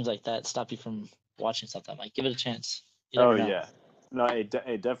things like that stop you from watching something. Like, give it a chance. You never know. Yeah. No,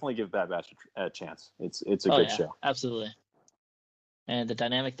 definitely give Bad Batch a chance. It's a Oh good yeah, show. absolutely. And the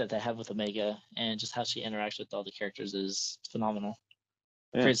dynamic that they have with Omega and just how she interacts with all the characters is phenomenal.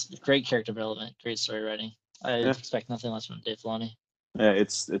 Yeah. Great character development, great story writing. I expect nothing less from Dave Filoni. Yeah,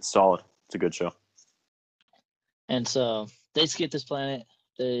 it's solid. It's a good show. And so they escape this planet.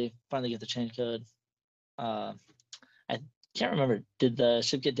 They finally get the chain code. I can't remember. Did the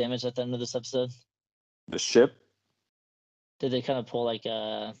ship get damaged at the end of this episode? The ship? Did they kind of pull like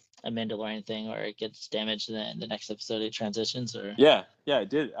a Mandalorian thing where it gets damaged and then the next episode it transitions? Or Yeah, it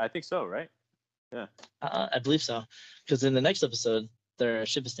did. I think so, right? Yeah. I believe so. Because in the next episode, their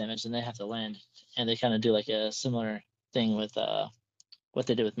ship is damaged and they have to land. And they kind of do like a similar thing with what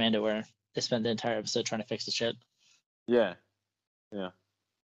they did with Mando, where they spent the entire episode trying to fix the ship. Yeah.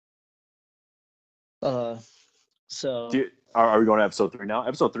 So are we going to episode 3 now?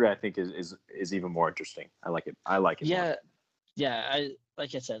 Episode 3, I think, is even more interesting. I like it. Yeah, more.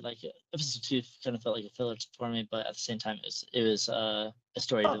 Like I said, like episode 2 kind of felt like a filler for me, but at the same time, it was a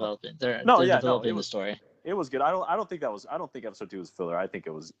story development. They're developing the story. It was good. I don't think episode 2 was filler. I think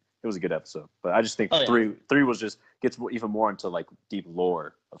it was a good episode. But I just think 3 was just gets even more into like deep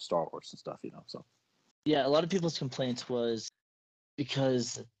lore of Star Wars and stuff. So. Yeah, a lot of people's complaints was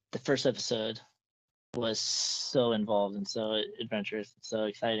because the first episode was so involved and so adventurous and so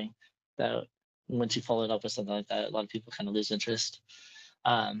exciting that once you follow it up with something like that, a lot of people kind of lose interest.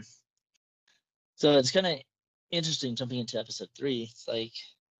 So it's kind of interesting jumping into episode 3. It's like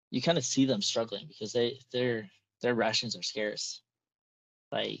you kind of see them struggling because their rations are scarce.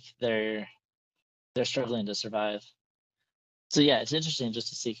 Like they're struggling to survive. So yeah, it's interesting just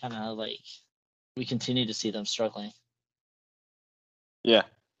to see kind of like we continue to see them struggling. Yeah.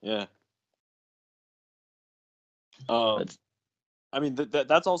 I mean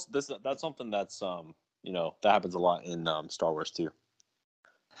that's also that's something that's that happens a lot in Star Wars too.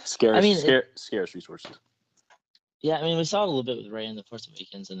 Scarce resources. Yeah, I mean, we saw it a little bit with Rey in the Force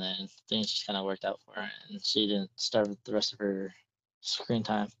Awakens, and then things just kind of worked out for her, and she didn't starve the rest of her screen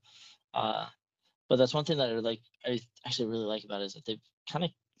time. But that's one thing that I actually really like about it is that they kind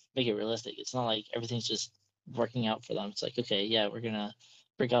of make it realistic. It's not like everything's just working out for them. It's like, okay, yeah, we're gonna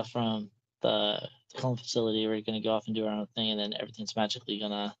break off from the clone facility. We're gonna go off and do our own thing, and then everything's magically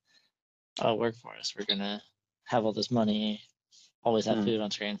gonna work for us. We're gonna have all this money, always have food on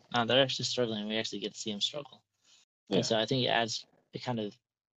screen. No, they're actually struggling. We actually get to see them struggle. Yeah. And so I think it adds a kind of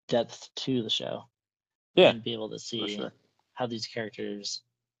depth to the show. Yeah. And be able to see how these characters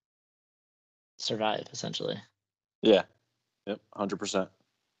survive, essentially. Yeah. Yep. 100%.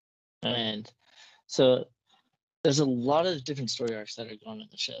 And so there's a lot of different story arcs that are going on in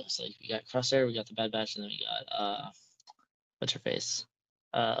the show. So like we got Crosshair, we got the Bad Batch, and then we got what's her face?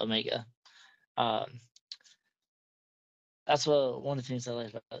 Omega. that's one of the things I like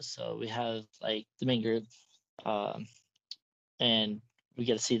about it. So we have like the main group, and we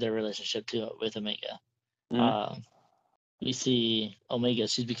get to see their relationship too with Omega. Mhm. We see Omega;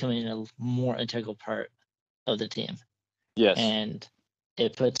 she's becoming a more integral part of the team, Yes. and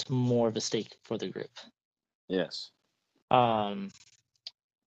it puts more of a stake for the group. Yes. Um,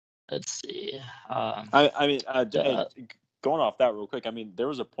 let's see. I mean, The, going off that real quick. I mean, there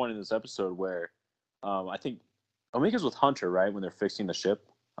was a point in this episode where, I think Omega's with Hunter, right, when they're fixing the ship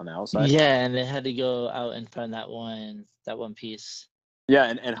on the outside. yeah, and they had to go out and find that one piece, Yeah,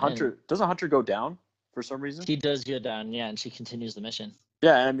 and and Hunter doesn't Hunter go down for some reason. he does go down. Yeah, and she continues the mission.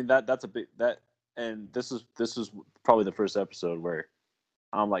 Yeah, and I mean that's a big that, and this is probably the first episode where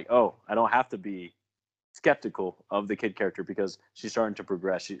I'm like, oh, I don't have to be skeptical of the kid character because she's starting to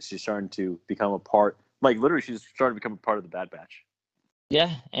progress. She's starting to become a part, like literally, she's starting to become a part of the Bad Batch.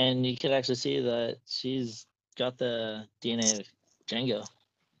 Yeah, and you could actually see that she's got the DNA of Django,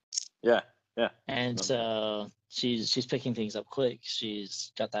 Yeah, yeah, and no, so she's picking things up quick.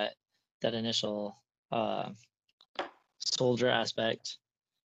 She's got that initial uh, soldier aspect.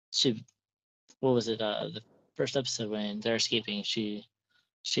 She what was it? The first episode when they're escaping, she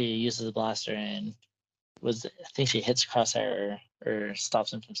uses the blaster and I think she hits Crosshair or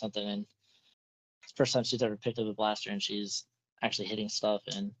stops him from something. And it's the first time she's ever picked up a blaster and she's actually hitting stuff.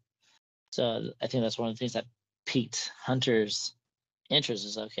 And so I think that's one of the things that piqued Hunter's interest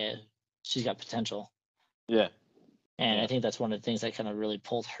is okay, she's got potential. yeah, And I yeah, think that's one of the things that kind of really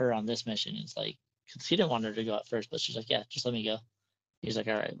pulled her on this mission. Is like, because he didn't want her to go out first, but she's like, yeah, just let me go. He's like,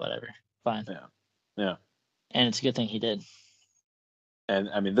 all right, whatever, fine. yeah, yeah. And it's a good thing he did. And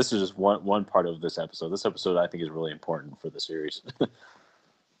I mean, this is just one part of this episode. This episode, I think, is really important for the series.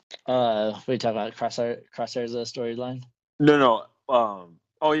 We talk about Crosshair's storyline. No, no.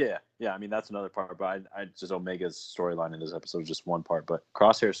 Oh yeah, yeah. I mean, that's another part. But I just Omega's storyline in this episode is just one part. But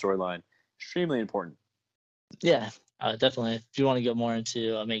Crosshair's storyline extremely important. Yeah, definitely. If you want to go more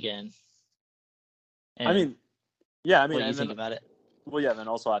into Omega I and mean, yeah. I mean, what you and think then about it. well, yeah. Then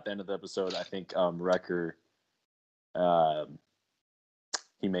also at the end of the episode, I think Wrecker, um,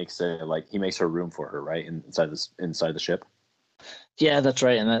 he makes her room for her right inside the ship. Yeah, that's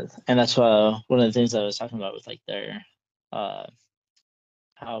right, and that's one of the things I was talking about with like their uh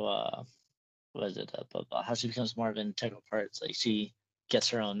how what is it how she becomes more of an integral part. It's like she gets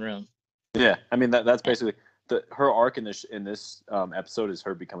her own room. Yeah, I mean that's And basically her arc in this episode is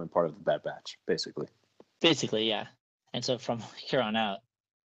her becoming part of the Bad Batch, basically. basically, yeah. And so from here on out,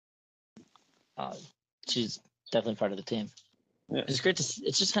 uh, she's definitely part of the team. Yeah, It's great to.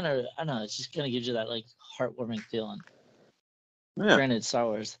 It's just kind of I don't know. It's just kind of gives you that like heartwarming feeling. yeah, Granted, Star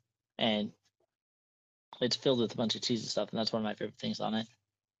Wars, and it's filled with a bunch of cheesy stuff, and that's one of my favorite things on it.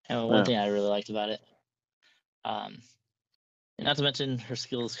 And one yeah. thing I really liked about it, um, and not to mention her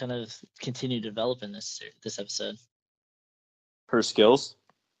skills kind of continue to develop in this episode. Her skills,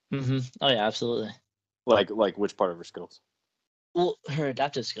 Oh yeah, absolutely. like which part of her skills? Well, her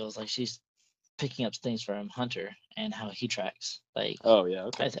adaptive skills, like she's picking up things from Hunter and how he tracks. Like Oh yeah,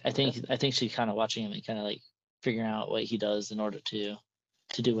 okay, okay. I think she's kind of watching him and kind of like figuring out what he does in order to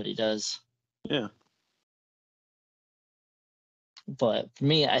do what he does. Yeah. But for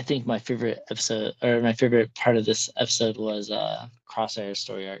me, I think my favorite episode or my favorite part of this episode was Crosshair's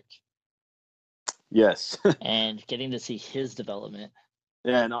story arc Yes. and getting to see his development.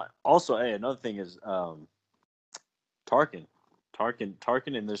 Yeah, and also, hey, another thing is Tarkin.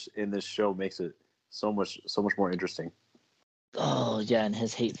 Tarkin in this show makes it so much more interesting. Oh yeah, and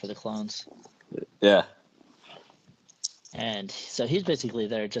his hate for the clones. Yeah. And so he's basically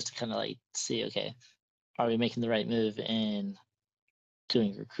there just to kind of like see, okay, are we making the right move in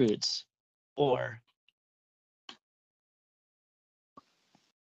doing recruits, or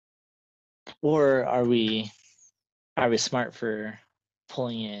are we smart for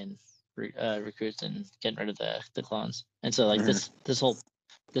pulling in recruits and getting rid of the clones? And so like Mhm.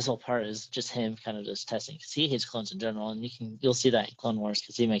 this whole part is just him kind of just testing because he hates clones in general, and you'll see that in Clone Wars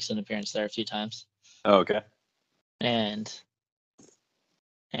because he makes an appearance there a few times. Oh, okay. And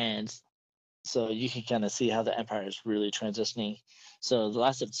so you can kind of see how the Empire is really transitioning. So the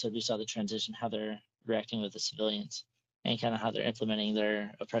last episode we saw the transition, how they're reacting with the civilians, and kind of how they're implementing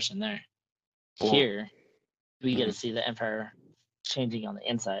their oppression there. Cool. Here we get to Mhm. see the Empire changing on the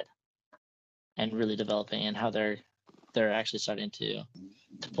inside and really developing, and how they're actually starting to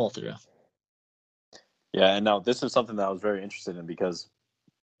pull through. Yeah, and now this is something that I was very interested in because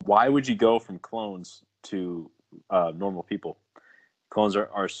why would you go from clones to normal people? Clones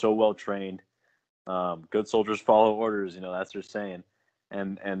are so well trained. Good soldiers follow orders. That's their saying,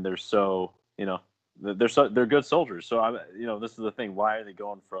 and they're so they're good soldiers. So this is the thing. Why are they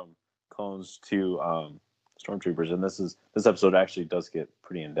going from clones to stormtroopers? And this episode actually does get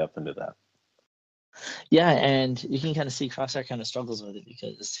pretty in depth into that. Yeah, and you can kind of see Crosshair kind of struggles with it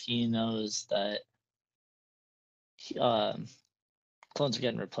because he knows that clones are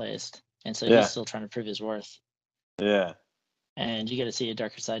getting replaced, and so he's still trying to prove his worth. Yeah. And you get to see a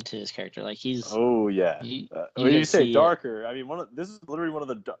darker side to his character. Like he's. Oh yeah. When you say darker, I mean this is literally one of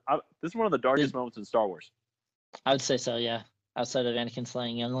the darkest moments in Star Wars. I would say so. Yeah. Outside of Anakin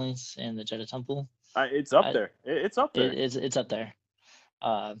slaying younglings in the Jedha Temple. It's up there. It's up there. It's up there.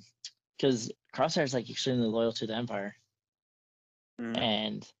 Because Crosshair is like extremely loyal to the Empire,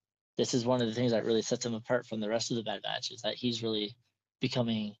 and this is one of the things that really sets him apart from the rest of the Bad Batch is that he's really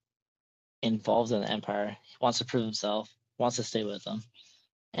becoming involved in the Empire. He wants to prove himself, wants to stay with them,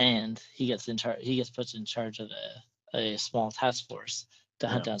 and he gets put in charge of a small task force to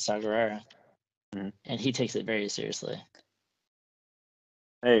hunt down Saw Gerrera, and he takes it very seriously.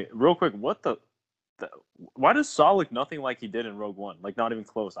 Hey, real quick, why does Saw look nothing like he did in Rogue One? Like not even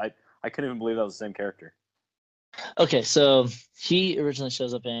close. I couldn't even believe that was the same character. Okay, so he originally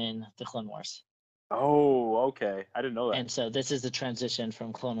shows up in the Clone Wars. Oh, okay. I didn't know that. And so this is the transition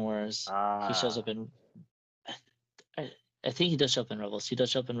from Clone Wars. He shows up in. I think he does show up in Rebels. He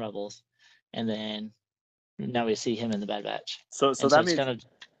does show up in Rebels, and then now we see him in the Bad Batch. So that means kind of.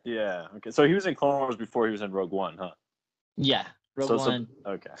 Yeah. Okay. So he was in Clone Wars before he was in Rogue One, huh? Yeah, Rogue One.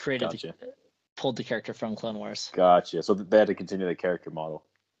 Okay. Pulled the character from Clone Wars. Gotcha. So they had to continue the character model.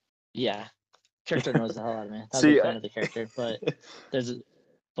 Yeah, character knows the hell out of me. I was a fan of the character, but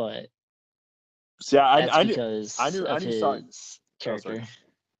see, I knew his character.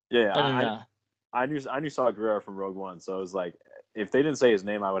 Yeah, I knew Saw Gerrera from Rogue One, so it was like if they didn't say his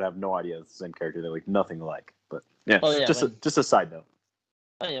name, I would have no idea it's the same character. They're like nothing alike. But yeah, just a side note.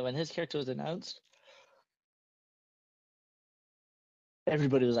 Oh yeah, when his character was announced,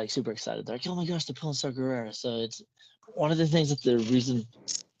 everybody was like super excited. They're like, "Oh my gosh, they're pulling Saw Gerrera!" So it's one of the things that the reason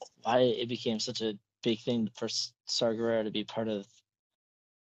why it became such a big thing for Saw Gerrera to be part of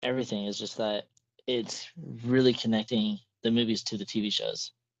everything is just that it's really connecting the movies to the TV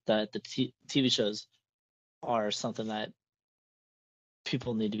shows. That the TV shows are something that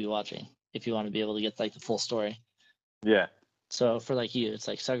people need to be watching if you want to be able to get like the full story. Yeah. So for like you, it's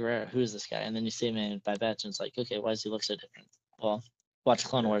like Saw Gerrera, who is this guy? And then you see him in Bad Batch, and it's like, okay, why does he look so different? Well, watch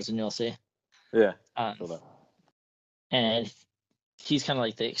Clone Wars and you'll see. Yeah. And he's kind of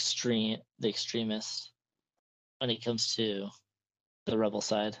like the extremist when it comes to the rebel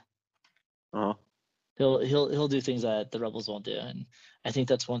side. He'll do things that the rebels won't do, and I think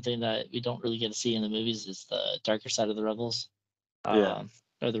that's one thing that we don't really get to see in the movies is the darker side of the rebels, or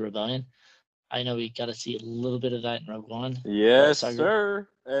the rebellion. I know we got to see a little bit of that in Rogue One. Yes, sir.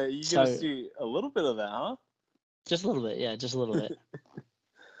 You get to see a little bit of that, huh? Just a little bit, yeah, just a little bit.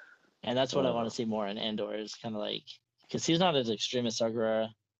 And that's what I want to see more in Andor is kind of like because he's not as extreme as Saw Gerrera.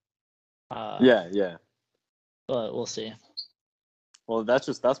 Yeah. But we'll see. Well, that's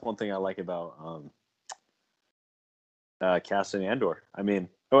one thing I like about casting Andor. I mean,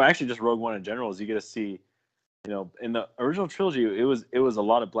 actually, just Rogue One in general is you get to see, in the original trilogy, it was a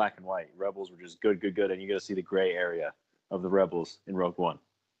lot of black and white. Rebels were just good, and you get to see the gray area of the Rebels in Rogue One.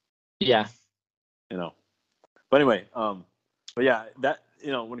 Yeah. But anyway, but yeah, that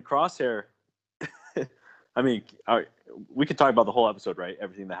when Crosshair, I mean, we could talk about the whole episode, right?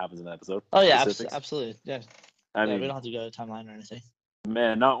 Everything that happens in the episode. Oh yeah, absolutely. Yeah. I mean, we don't have to go to timeline or anything.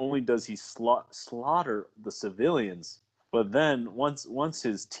 Man, not only does he slaughter the civilians, but then once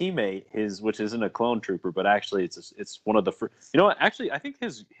his teammate, which isn't a clone trooper, but actually it's one of the first. You know what? Actually, I think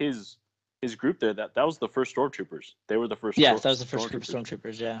his group there that was the first stormtroopers. They were the first. Yeah, that was the first group of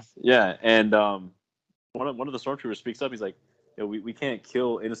stormtroopers. Yeah. Yeah, and one of the stormtroopers speaks up. He's like, we can't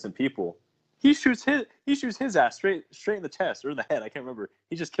kill innocent people. He shoots his ass straight in the chest or in the head. I can't remember.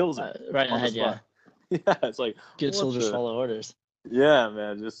 He just kills him right in the head. Yeah. Yeah, it's like good soldiers follow orders. Yeah,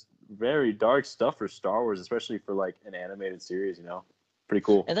 man, just very dark stuff for Star Wars, especially for like an animated series. Pretty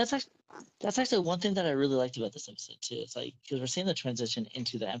cool. And that's actually one thing that I really liked about this episode too. It's like because we're seeing the transition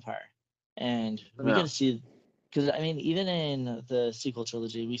into the Empire, and we get to see because I mean even in the sequel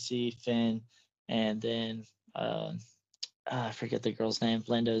trilogy we see Finn, and then I forget the girl's name,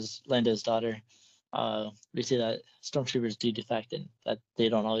 Lando's daughter. We see that stormtroopers do defect and that they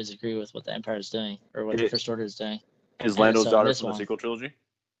don't always agree with what the Empire is doing or what the First Order is doing. Is Lando's daughter from the sequel trilogy?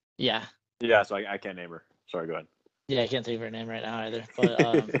 Yeah. Yeah, so I can't name her. Sorry, go ahead. Yeah, I can't think of her name right now either.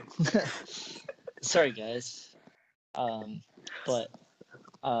 But sorry guys.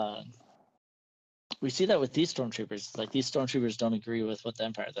 We see that with these stormtroopers. Like these stormtroopers don't agree with what the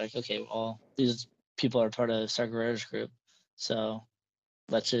Empire. They're like, okay, well, these people are part of Star Guerrero's group. So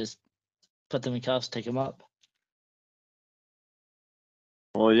let's just put them in cuffs, take them up.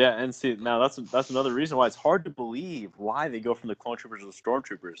 Well, yeah, and see now that's another reason why it's hard to believe why they go from the clone troopers to the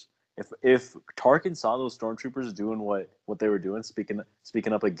stormtroopers. If Tarkin saw those stormtroopers doing what they were doing, speaking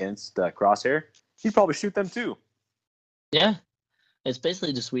up against Crosshair, he'd probably shoot them too. Yeah, it's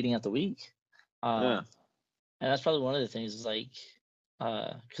basically just weeding out the weak. Yeah. And that's probably one of the things is like,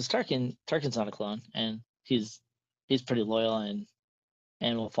 because Tarkin's not a clone, and he's pretty loyal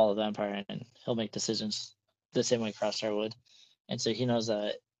and will follow the Empire, and he'll make decisions the same way Crosshair would, and so he knows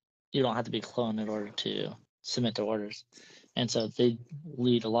that you don't have to be a clone in order to submit to orders, and so they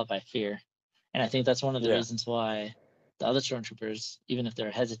lead a lot by fear, and I think that's one of the reasons why the other stormtroopers, even if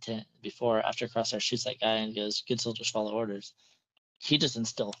they're hesitant after Crosshair shoots that guy and goes, "Good soldiers follow orders," he just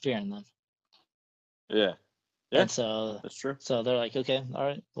instills fear in them. Yeah. Yeah. And so that's true. So they're like, okay, all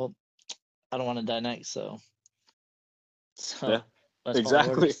right, well, I don't want to die next, so yeah. let's exactly.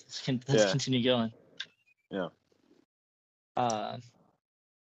 follow orders. Let's continue going. Yeah.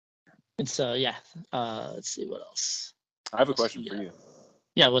 And so let's see what else. I have a question for you.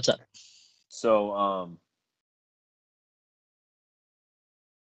 Yeah, what's up? So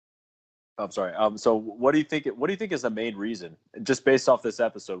I'm sorry. So what do you think is the main reason, just based off this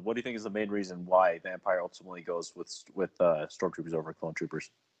episode, what do you think is the main reason why the Empire ultimately goes with stormtroopers over clone troopers?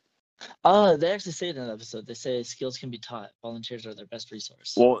 They actually say it in that episode. They say skills can be taught. Volunteers are their best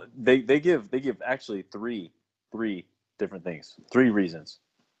resource. Well, they give actually three different things, 3 reasons.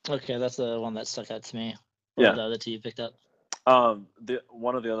 Okay, that's the one that stuck out to me. What were the other 2 you picked up?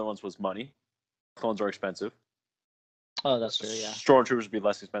 One of the other ones was money. Clones are expensive. Oh, that's true. Yeah. Stormtroopers would be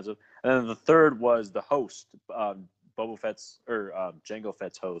less expensive, and then the third was the host, Boba Fett's or Jango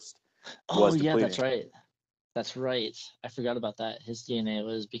Fett's host. Oh yeah, that's right. That's right. I forgot about that. His DNA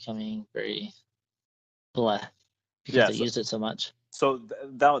was becoming very blah because they used it so much. So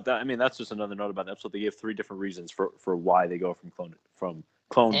that I mean, that's just another note about that. So they gave 3 different reasons for why they go from clone to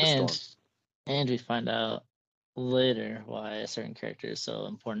storm. And we find out later why a certain character is so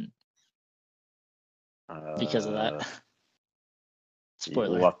important because of that.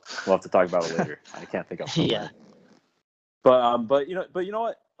 Spoiler. We'll have to talk about it later. I can't think of it. Yeah. But you know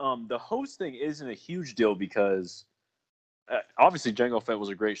what? The host thing isn't a huge deal because obviously Jango Fett was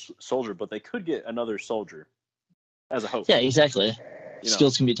a great soldier, but they could get another soldier as a host. Yeah, exactly.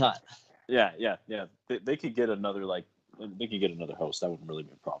 Skills can be taught. Yeah. They could get another host. That wouldn't really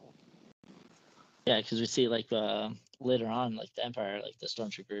be a problem. Yeah, because we see like later on, like the Empire, like the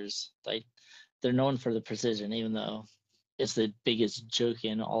stormtroopers, like they're known for the precision, even though it's the biggest joke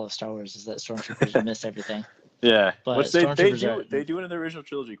in all of Star Wars is that stormtroopers miss everything. Yeah, but which they do it in the original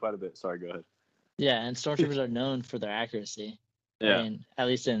trilogy quite a bit. Sorry, go ahead. Yeah, and stormtroopers are known for their accuracy. Yeah. And at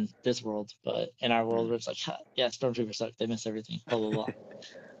least in this world, but in our world, where it's like, yeah, stormtroopers suck. They miss everything. Blah blah blah.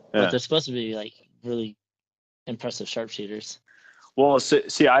 But they're supposed to be like really impressive sharpshooters. Well,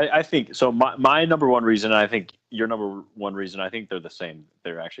 see, I think so. My number one reason, and I think your number one reason, I think they're the same.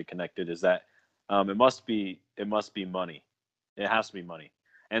 They're actually connected. Is that it must be money. It has to be money.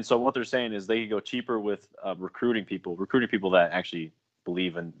 And so what they're saying is they can go cheaper with recruiting people that actually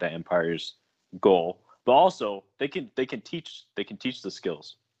believe in the Empire's goal, but also they can teach the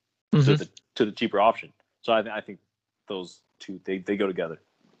skills to the cheaper option. So I think those 2 they go together.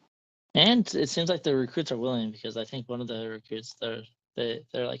 And it seems like the recruits are willing because I think one of the recruits they're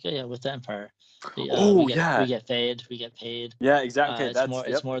like, oh yeah, with the Empire, we get paid. Yeah, exactly.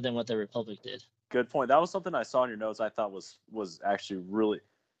 It's more than what the Republic did. Good point. That was something I saw in your notes. I thought was actually really,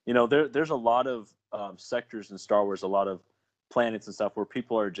 there's a lot of sectors in Star Wars, a lot of planets and stuff where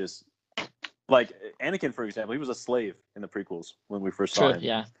people are just like Anakin, for example. He was a slave in the prequels when we first saw him.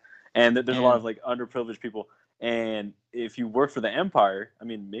 Yeah. And there's a lot of like underprivileged people. And if you work for the Empire, I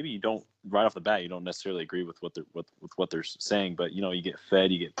mean, maybe you don't right off the bat, you don't necessarily agree with what they're saying, but you get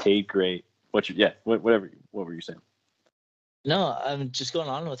fed, you get paid great. What were you saying? No, I'm just going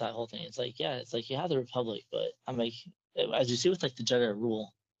on with that whole thing. It's like, yeah, it's like you have the Republic, but I'm like, as you see with like the Jedi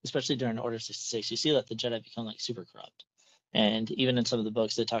rule, especially during Order 66, you see that the Jedi become like super corrupt. And even in some of the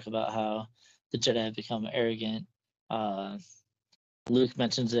books, they talk about how the Jedi have become arrogant. Luke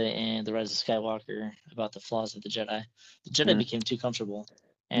mentions it in The Rise of Skywalker about the flaws of the Jedi. The Jedi became too comfortable.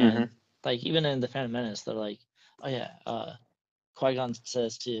 And like even in The Phantom Menace, they're like, oh yeah, Qui-Gon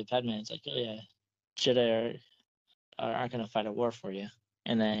says to Padme, it's like, oh yeah, Jedi aren't going to fight a war for you.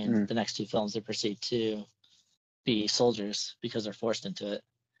 And then the next 2 films, they proceed to be soldiers because they're forced into it.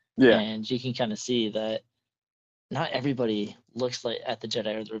 Yeah. And you can kind of see that not everybody looks like at the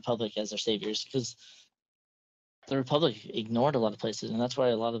Jedi or the Republic as their saviors, because the Republic ignored a lot of places, and that's why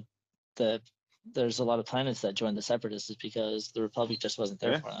a lot of the there's a lot of planets that joined the Separatists is because the Republic just wasn't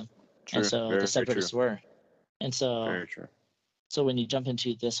there for them, and True. so Very the true. Separatists were, and so Very true. so when you jump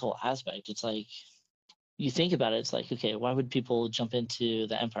into this whole aspect, it's like you think about it, it's like, okay, why would people jump into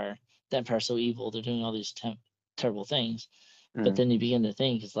the Empire? The Empire's so evil; they're doing all these terrible things. But Mhm. then you begin to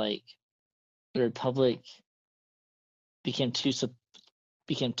think, it's like the Republic became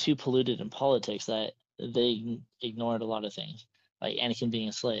too polluted in politics that they ignored a lot of things, like Anakin being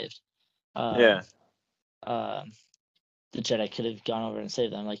enslaved. Um, Yeah. um, the Jedi could have gone over and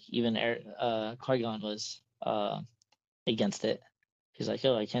saved them. Like even Qui-Gon was against it. He's like,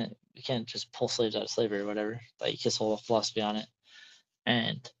 oh, we can't just pull slaves out of slavery or whatever. Like his whole philosophy on it.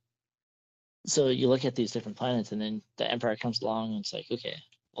 And so you look at these different planets, and then the Empire comes along, and it's like, okay,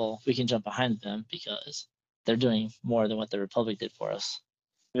 well, we can jump behind them because they're doing more than what the Republic did for us,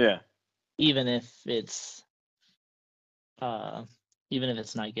 Yeah. even if it's uh, even if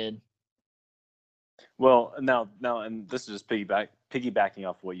it's not good. Well, now, and this is just piggybacking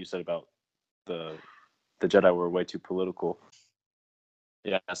off what you said about the the Jedi were way too political.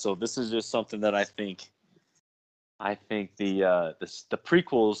 Yeah. So this is just something that I think the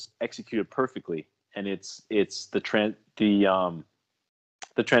prequels executed perfectly, and it's the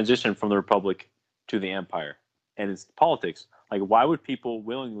transition from the Republic to the Empire, and it's politics. Like, why would people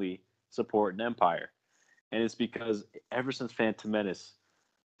willingly support an empire? And it's because ever since Phantom Menace,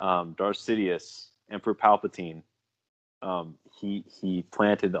 Darth Sidious, Emperor Palpatine, he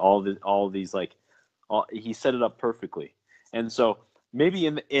planted all these he set it up perfectly. And so maybe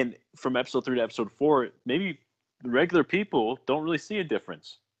in from episode 3 to episode 4, maybe regular people don't really see a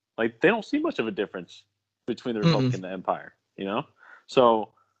difference. Like, they don't see much of a difference between the Republic and the Empire, you know? So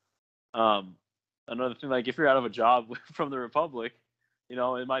um, another thing, like, if you're out of a job from the Republic,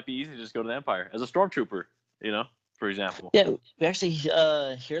 it might be easy to just go to the Empire as a stormtrooper, for example. Yeah, we actually hear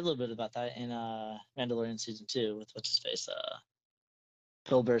a little bit about that in Mandalorian season 2 with what's his face,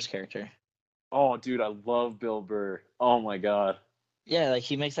 Bill Burr's character. Oh, dude, I love Bill Burr. Oh my god. Yeah, like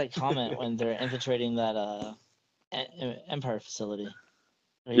he makes that comment when they're infiltrating that Empire facility.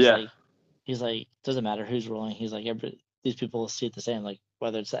 Where Yeah. he's like, doesn't matter who's ruling. He's like, these people see it the same, like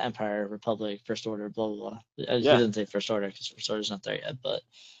whether it's the Empire, Republic, First Order, blah blah blah. He Yeah. doesn't say First Order because First Order's not there yet, but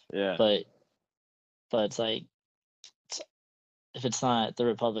Yeah. but it's like if it's not the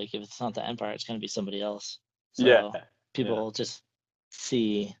Republic, if it's not the Empire, it's going to be somebody else. Yeah. So people just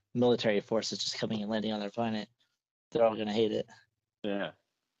see military forces just coming and landing on their planet. They're all going to hate it. Yeah.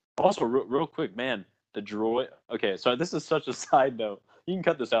 Also, real quick, man, the droid. Okay, so this is such a side note. You can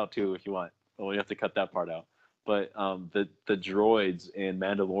cut this out too if you want. Well, you have to cut that part out. But the droids in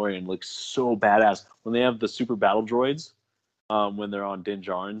Mandalorian look so badass when they have the super battle droids. When they're on Din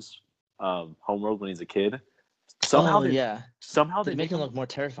Djarin's homeworld when he's a kid. Somehow they they make make them them look more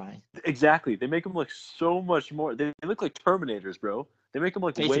terrifying. exactly. They make them look so much more. They look like Terminators, bro. They make them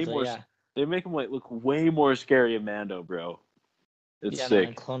look way Basically, more. yeah. They make them look way more scary in Mando, bro. It's Yeah, no, in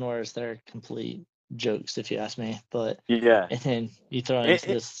sick. Clone Wars, they're complete jokes, if you ask me. But Yeah. and then you throw It-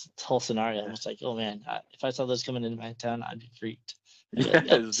 into it- this whole scenario, it's like, oh man, if I saw those coming into my town, I'd be freaked. I'd be like,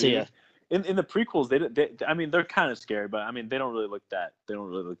 yep, yes, see ya. dude. In the prequels, they I mean, they're kind of scary, but I mean, they don't really look that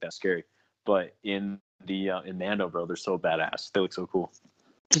scary. But in Mando, bro, they're so badass. They look so cool.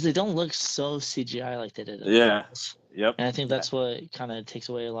 Because they don't look so CGI like they did in Yeah. Rebels. Yep. And I think that's what kind of takes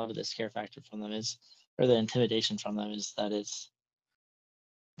away a lot of the scare factor from them or the intimidation from them is that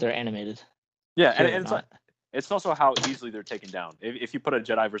they're animated. Yeah, Here and they're not. it's also how easily they're taken down. If you put a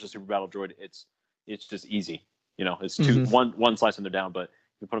Jedi versus Super Battle Droid, it's just easy. It's one slice and they're down. But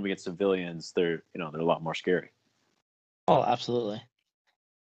if you put them against civilians, they're a lot more scary. Oh, absolutely.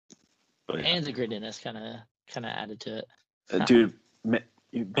 But yeah. And the grittiness kind of added to it. Dude,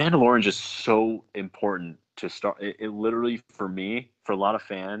 Mandalorian is just so important to start. It literally, for me, for a lot of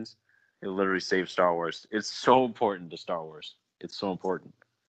fans, it literally saved Star Wars. It's so important to Star Wars. It's so important.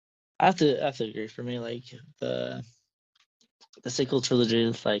 I have to agree. For me, like the sequel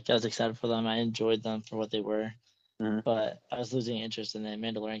trilogy, like I was excited for them. I enjoyed them for what they were, but I was losing interest. And then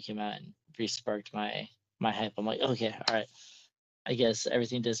Mandalorian came out and re-sparked my hype. I'm like, okay, all right. I guess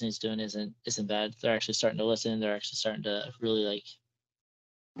everything Disney's doing isn't bad. They're actually starting to listen. They're actually starting to really like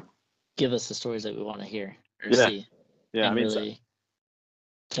give us the stories that we want to hear or see, and really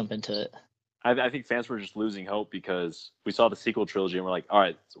jump into it. I think fans were just losing hope because we saw the sequel trilogy and we're like, all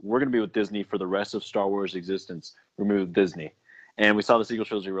right, so we're going to be with Disney for the rest of Star Wars' existence. Remove Disney, and we saw the sequel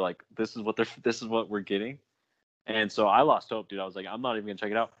trilogy. We're like, this is what we're getting, and so I lost hope, dude. I was like, I'm not even going to check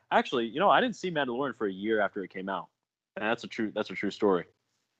it out. Actually, I didn't see Mandalorian for a year after it came out, and that's a true story.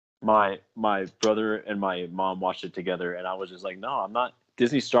 My brother and my mom watched it together, and I was just like, no, I'm not.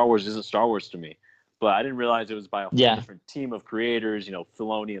 Disney Star Wars isn't Star Wars to me. But I didn't realize it was by a whole different team of creators.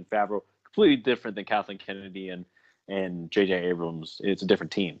 Filoni and Favreau, completely different than Kathleen Kennedy and J.J. Abrams. It's a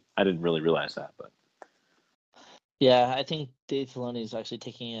different team. I didn't really realize that, but Yeah, I think Dave Filoni is actually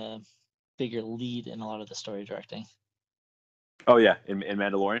taking a bigger lead in a lot of the story directing. oh yeah, in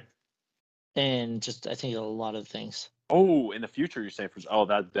Mandalorian. And just I think a lot of things. Oh, in the future, you're saying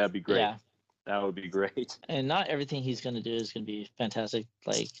that'd be great. Yeah. That would be great. And not everything he's going to do is going to be fantastic.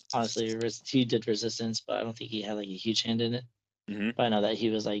 Like, honestly, he did Resistance, but I don't think he had like a huge hand in it. Mm-hmm. But I know that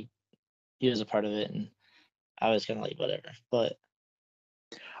he was a part of it, and I was kind of like, whatever. But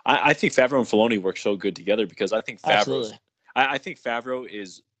I think Favreau and Filoni work so good together because I think I think Favreau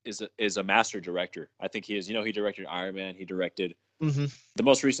is a master director. I think he is. He directed Iron Man. He directed the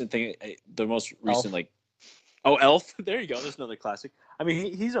most recent thing. The most recent Elf. Elf. There you go. There's another classic. I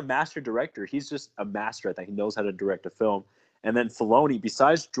mean, he's a master director. He's just a master at that. He knows how to direct a film. And then Filoni,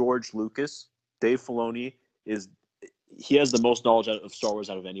 besides George Lucas, Dave Filoni he has the most knowledge of Star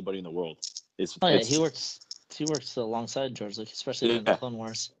Wars out of anybody in the world. He works alongside George Lucas, especially during the Clone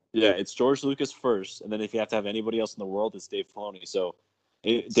Wars. Yeah, it's George Lucas first, and then if you have to have anybody else in the world, it's Dave Filoni. So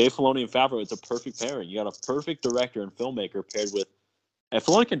Dave Filoni and Favreau, it's a perfect pairing. You got a perfect director and filmmaker paired with, and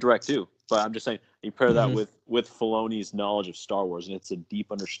Filoni can direct too. But I'm just saying, you pair that with Filoni's knowledge of Star Wars, and it's a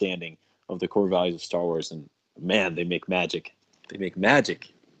deep understanding of the core values of Star Wars. And man, they make magic. They make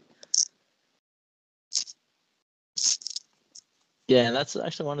magic. Yeah, and that's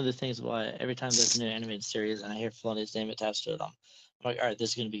actually one of the things why every time there's a new animated series and I hear Filoni's name attached to it, I'm like, all right, this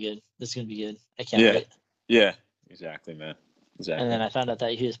is gonna be good. This is gonna be good. I can't wait. Yeah, exactly, man. Exactly. And then I found out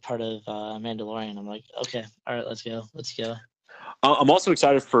that he was part of Mandalorian. I'm like, okay, all right, let's go. I'm also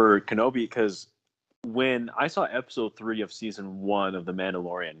excited for Kenobi because when I saw episode 3 of season 1 of The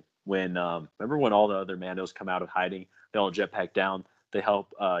Mandalorian, remember when all the other Mandos come out of hiding, they all jetpack down, they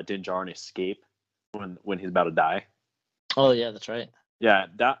help Din Djarin escape when he's about to die. Oh yeah, that's right. Yeah,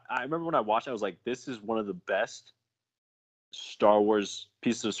 I remember when I watched it, I was like, this is one of the best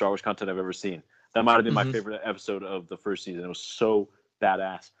pieces of Star Wars content I've ever seen. That might have been my favorite episode of the first season. It was so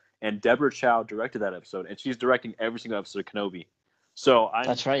badass. And Deborah Chow directed that episode, and she's directing every single episode of Kenobi. So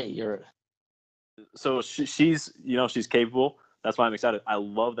that's right. So she's she's capable. That's why I'm excited. I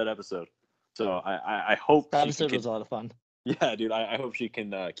love that episode. So I hope that episode was a lot of fun. Yeah, dude. I hope she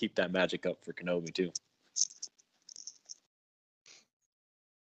can keep that magic up for Kenobi too.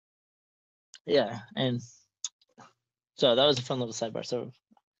 Yeah, and so that was a fun little sidebar. So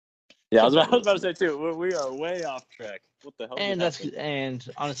yeah, I was about to say too. We are way off track. What the hell? And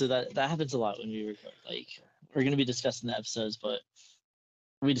honestly, that happens a lot when we record. Like, we're gonna be discussing the episodes, but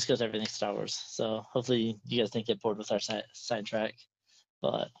we discuss everything Star Wars. So hopefully you guys don't get bored with our sidetrack.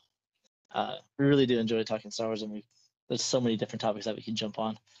 But we really do enjoy talking Star Wars, and there's so many different topics that we can jump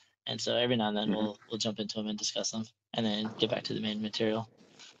on. And so every now and then we'll jump into them and discuss them, and then get back to the main material.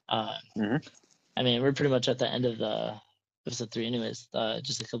 I mean, we're pretty much at the end of the episode 3 anyways.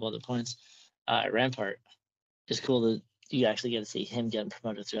 Just a couple other points. Rampart is cool that you actually get to see him getting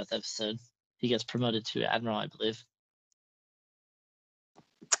promoted throughout the episode. He gets promoted to Admiral, I believe.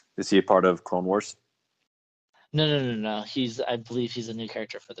 Is he a part of Clone Wars? No. I believe he's a new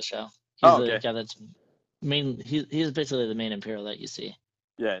character for the show. He's okay. the guy that's he's basically the main Imperial that you see.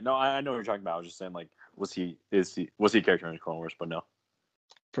 Yeah, no, I know what you're talking about. I was just saying, like, was he a character in Clone Wars? But no.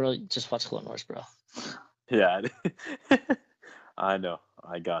 Bro, just watch Clone Wars, bro. Yeah, I know.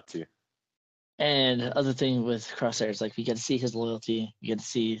 I got to. And other thing with Crosshair is, like, we get to see his loyalty. We get to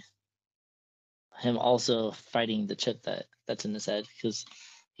see him also fighting the chip that's in his head, because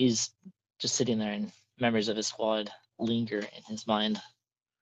he's just sitting there and memories of his squad linger in his mind.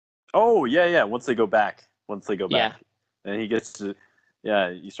 Oh, yeah. Once they go back. Yeah. And he gets to,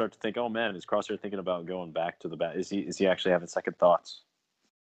 you start to think, oh man, is Crosshair thinking about going back to the bat? Is he actually having second thoughts?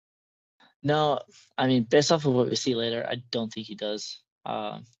 No, I mean, based off of what we see later, I don't think he does.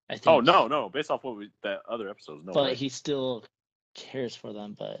 I think. Oh no! Based off that other episodes, no. But he still cares for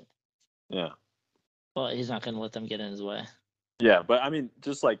them, but. Yeah. But he's not going to let them get in his way. Yeah, but I mean,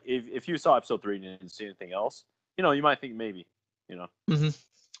 just like if you saw episode 3 and you didn't see anything else, you might think maybe,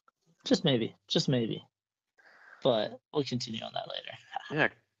 Just maybe. But we'll continue on that later. Yeah,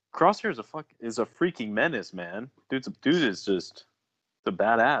 Crosshair is a freaking menace, man. Dude is just the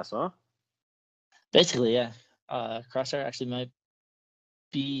badass, huh? Basically, yeah. Crosshair actually might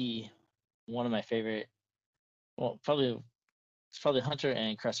be one of my favorite. Well, it's probably Hunter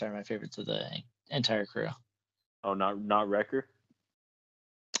and Crosshair my favorites of the entire crew. Oh, not Wrecker?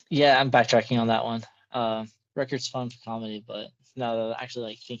 Yeah, I'm backtracking on that one. Wrecker's fun for comedy, but now that I'm actually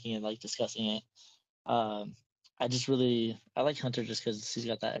like thinking and like discussing it, I I like Hunter just because he's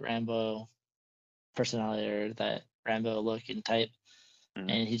got that Rambo personality or that Rambo look and type,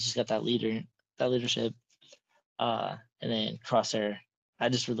 and he's just got that leadership. And then Crosshair, I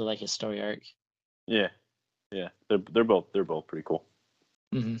just really like his story arc. Yeah. They're both pretty cool.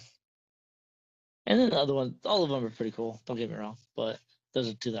 Mm-hmm. And then the other one, all of them are pretty cool. Don't get me wrong, but those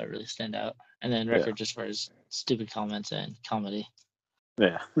are two that really stand out. And then Record just for his stupid comments and comedy.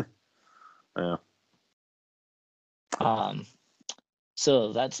 Yeah. Yeah.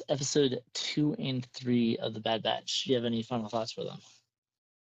 So that's episode 2 and 3 of the Bad Batch. Do you have any final thoughts for them?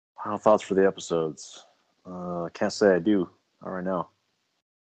 Final thoughts for the episodes. Can't say I do. Not right now.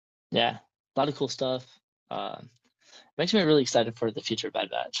 Yeah, a lot of cool stuff. Makes me really excited for the future of Bad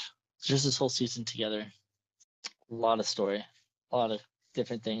Batch. Just this whole season together. A lot of story, a lot of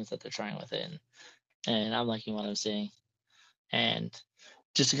different things that they're trying with it, and I'm liking what I'm seeing. And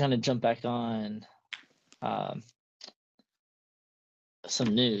just to kind of jump back on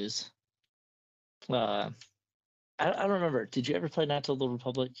some news. I don't remember. Did you ever play Knights of the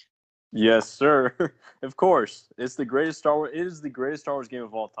Republic? Yes, sir. Of course. It's the greatest Star Wars. It is the greatest Star Wars game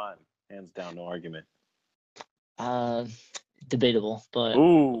of all time. Hands down, no argument. Debatable, but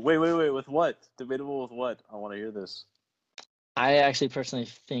Ooh, wait. With what? Debatable with what? I want to hear this. I actually personally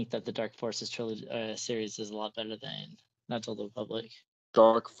think that the Dark Forces trilogy series is a lot better than Knights of the Republic.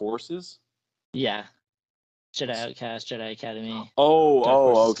 Dark Forces? Yeah. Jedi Outcast, Jedi Academy.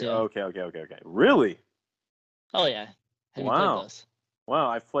 Okay. Really? Oh yeah. Have you played those? Wow,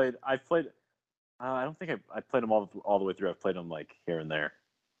 I've played. I don't think I played them all the way through. I've played them like here and there.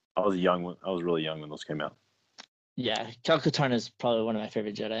 I was really young when those came out. Yeah, Cal Katarn is probably one of my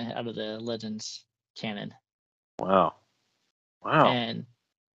favorite Jedi out of the Legends canon. Wow. And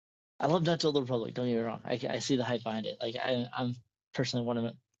I love Knights of the Republic. Don't get me wrong. I see the hype behind it. Like I'm personally one of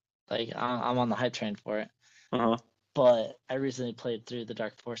it. Like I'm on the hype train for it. Uh-huh. But I recently played through the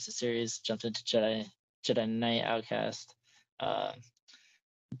Dark Forces series, jumped into Jedi Knight Outcast,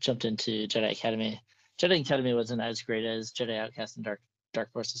 jumped into Jedi Academy. Jedi Academy wasn't as great as Jedi Outcast and Dark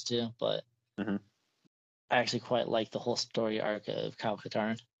Forces 2, but I actually quite like the whole story arc of Kyle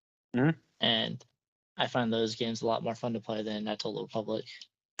Katarn. And I find those games a lot more fun to play than Knights of the Republic.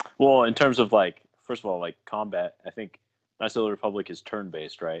 Well, in terms of like, first of all, like combat, I think Knights of the Republic is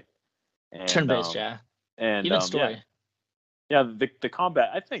turn-based, right? And, turn-based, yeah. And even story. Yeah, the combat,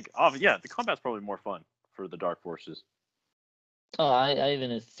 I think, the combat's probably more fun for the Dark Forces. Oh, I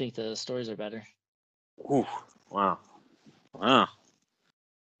even think the stories are better. Ooh, wow.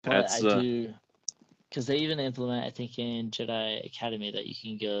 But I do, because they even implement, I think, in Jedi Academy that you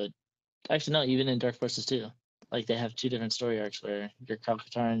can go. Actually, no, even in Dark Forces 2. Like they have two different story arcs where you're Kyle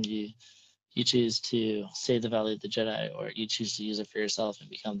Katarn, you choose to save the Valley of the Jedi, or you choose to use it for yourself and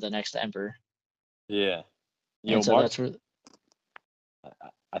become the next Emperor. Yeah. And so that's where.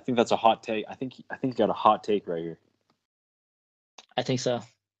 I think that's a hot take. I think you got a hot take right here. I think so.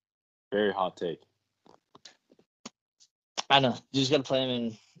 Very hot take. I know. You just got to play them,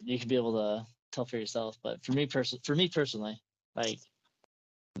 and you can be able to tell for yourself. But for me personally, like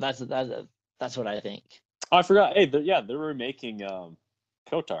that's what I think. Oh, I forgot. Hey, they're remaking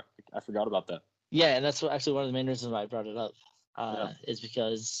KOTOR. I forgot about that. Yeah, and that's actually one of the main reasons why I brought it up. Is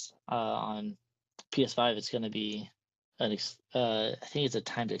because on PS5 it's going to be I think it's a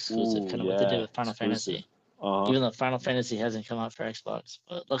timed exclusive, kind of what they did with Final Fantasy. Even though Final Fantasy hasn't come out for Xbox,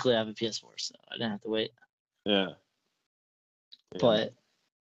 but luckily I have a PS4, so I didn't have to wait. Yeah. But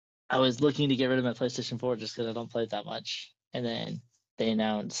I was looking to get rid of my PlayStation 4 just because I don't play it that much, and then they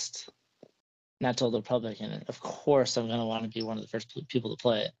announced Knights of the Republic, and of course I'm gonna want to be one of the first people to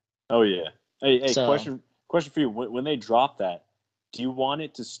play it. Oh yeah. Hey, so, question for you: when they drop that, do you want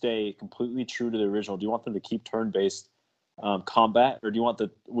it to stay completely true to the original? Do you want them to keep turn-based combat, or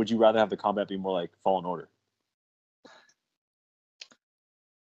would you rather have the combat be more like Fallen Order?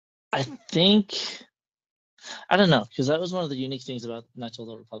 I think I don't know, because that was one of the unique things about Knights of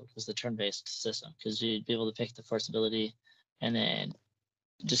the Republic was the turn-based system, because you'd be able to pick the force ability and then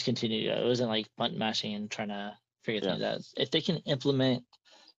just continue. It wasn't like button mashing and trying to figure things out. If they can implement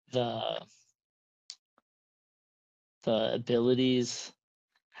the abilities,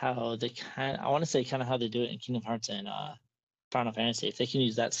 how they I want to say kind of how they do it in Kingdom Hearts and Final Fantasy. If they can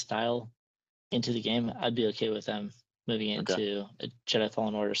use that style into the game, I'd be okay with them moving into a Jedi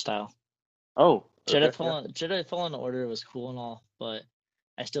Fallen Order style. Oh, Jedi Fallen Order was cool and all, but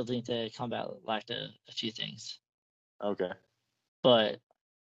I still think the combat lacked a few things. Okay. But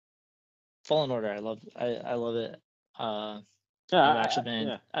Fallen Order, I love it. I've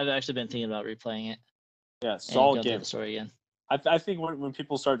actually been thinking about replaying it. Yeah, solid and game. through the story again. I think when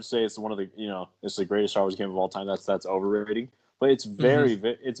people start to say it's one of the it's the greatest Star Wars game of all time, that's overrating. But it's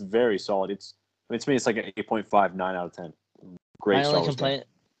it's very solid. To me it's like an 8.5, 9 out of 10. Great Star Wars game.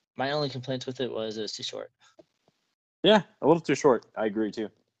 My only complaint with it was too short. Yeah, a little too short. I agree too.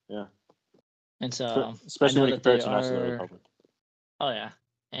 Yeah. And so Especially I know when you that compare they it to Knights of the are. Republic. Oh yeah,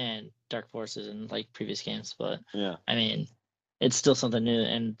 and Dark Forces and like previous games, but Yeah. I mean, it's still something new,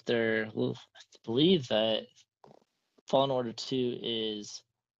 and I believe that Fallen Order 2 is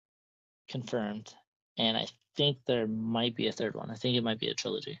confirmed, and I think there might be a third one. I think it might be a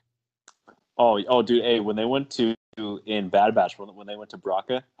trilogy. Oh, dude! Hey, when they went to in Bad Batch, when they went to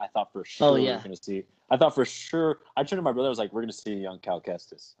Braca, I thought for sure we were going to see. I thought for sure. I turned to my brother. I was like, "We're going to see young Cal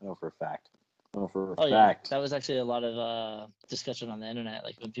Kestis." I know for a fact. Yeah, that was actually a lot of discussion on the internet.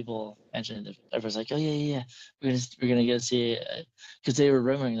 Like when people mentioned it, everyone's like, "Oh yeah, we're gonna go see," because they were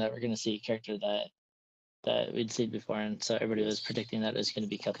rumoring that we're gonna see a character that we'd seen before, and so everybody was predicting that it was gonna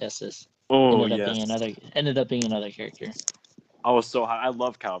be Cal Kestis. Oh Ended up being another character. I was so high. I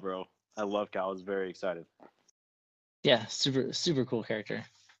love Cal, bro. I love Cal. I was very excited. Yeah, super cool character.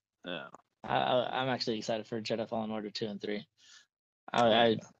 Yeah. I'm actually excited for Jedi Fallen Order 2 and 3.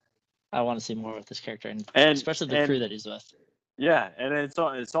 I want to see more with this character, and especially the crew that he's with. Yeah, and it's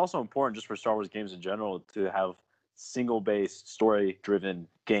also important just for Star Wars games in general to have single-based, story-driven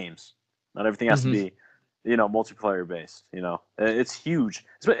games. Not everything has to be, multiplayer based. It's huge.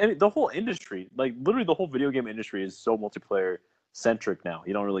 The whole industry, like literally the whole video game industry, is so multiplayer centric now.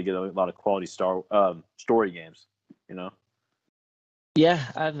 You don't really get a lot of quality story games. Yeah,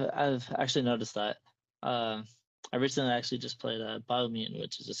 I've actually noticed that. I recently actually just played Biomutant,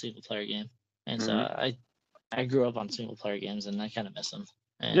 which is a single player game, and so I grew up on single player games, and I kind of miss them.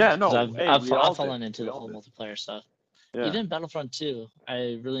 And yeah, no, I've fallen into the whole multiplayer stuff. Yeah. Even Battlefront 2,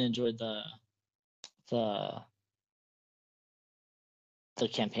 I really enjoyed the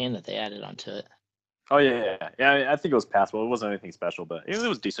campaign that they added onto it. Oh yeah. I think it was passable. It wasn't anything special, but it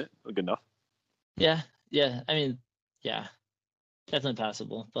was decent, good enough. Yeah. I mean, yeah, definitely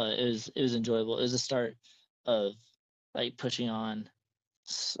passable, but it was enjoyable. It was a start of like pushing on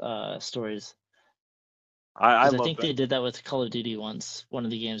stories. I think they did that with Call of Duty once. One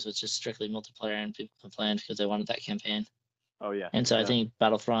of the games was just strictly multiplayer, and people complained because they wanted that campaign. Oh yeah. And so I think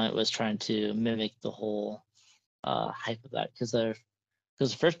Battlefront was trying to mimic the whole hype of that because the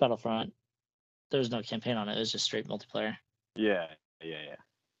first Battlefront there was no campaign on it; it was just straight multiplayer. Yeah.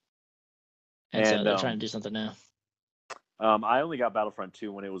 And so they're trying to do something new. I only got Battlefront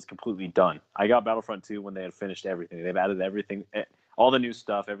 2 when it was completely done. I got Battlefront 2 when they had finished everything. They've added everything, all the new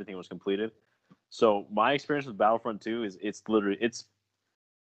stuff, everything was completed. So my experience with Battlefront 2 is it's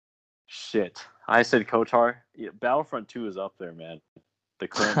shit. I said KOTOR. Yeah, Battlefront 2 is up there, man. The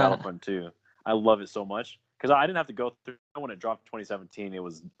current Battlefront 2. I love it so much because I didn't have to go through when it dropped in 2017. It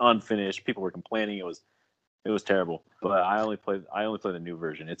was unfinished. People were complaining. It was terrible. But I only played the new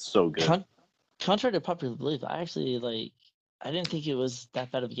version. It's so good. Contrary to popular belief, I actually I didn't think it was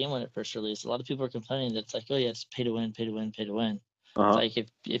that bad of a game when it first released. A lot of people are complaining that it's like, oh yeah, it's pay to win. Uh-huh. It's like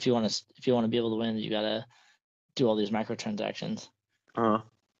if you want to be able to win, you gotta do all these microtransactions. Uh-huh.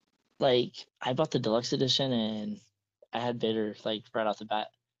 Like I bought the deluxe edition and I had Vader like right off the bat.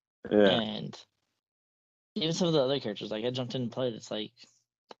 Yeah. And even some of the other characters, like I jumped in and played. It's like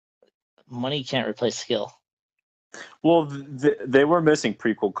money can't replace skill. Well, they were missing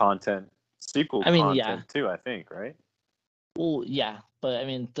prequel content, sequel content yeah. too. I think, right? Well, yeah, but I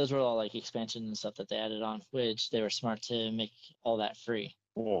mean, those were all like expansions and stuff that they added on, which they were smart to make all that free.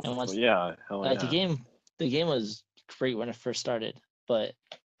 Well, and once, yeah, hell like yeah. the game was great when it first started, but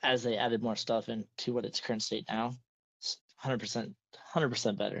as they added more stuff into what its current state now, 100%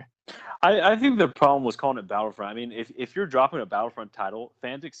 better. I think the problem was calling it Battlefront. I mean, if you're dropping a Battlefront title,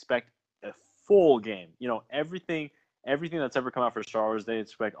 fans expect a full game. Everything that's ever come out for Star Wars, they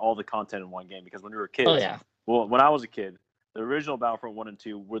expect all the content in one game because when we were kids. Oh yeah. Well, when I was a kid, the original Battlefront 1 and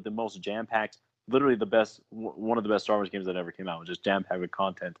 2 were the most jam-packed, literally one of the best Star Wars games that ever came out, was just jam-packed with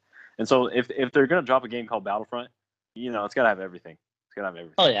content. And so if they're going to drop a game called Battlefront, it's got to have everything. It's got to have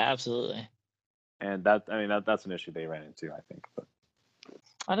everything. Oh, yeah, absolutely. And that's an issue they ran into, I think. But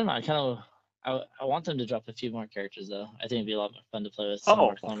I don't know. I want them to drop a few more characters, though. I think it'd be a lot more fun to play with some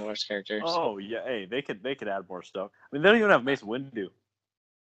more Clone Wars characters. Oh, yeah. Hey, they could add more stuff. I mean, they don't even have Mace Windu.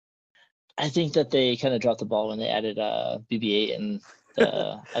 I think that they kind of dropped the ball when they added BB-8 and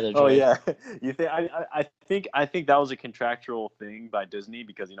the other droid. Oh yeah, you think? I think that was a contractual thing by Disney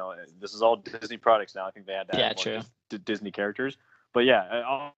because this is all Disney products now. I think they had to add more Disney characters. But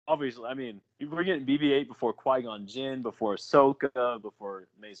yeah, obviously, I mean, we're getting BB-8 before Qui-Gon Jinn, before Ahsoka, before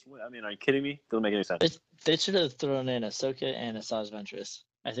Mace. I mean, are you kidding me? Doesn't make any sense. They should have thrown in Ahsoka and Asajj Ventress.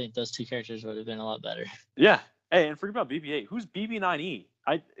 I think those two characters would have been a lot better. Yeah. Hey, and forget about BB-8. Who's BB-9E?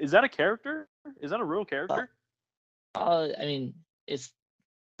 Is that a character? Is that a real character? I mean, it's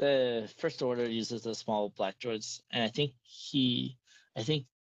the First Order uses the small black droids, and I think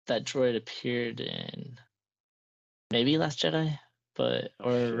that droid appeared in maybe Last Jedi, or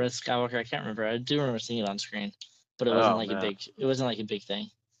Red Skywalker. I can't remember. I do remember seeing it on screen, but it wasn't it wasn't like a big thing.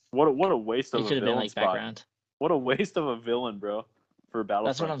 What a waste of It could have been like spot. background. What a waste of a villain, bro, for Battlefront.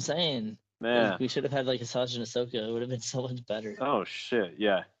 That's what I'm saying. Man. Like, we should have had like Asajj and Ahsoka. It would have been so much better. Oh shit,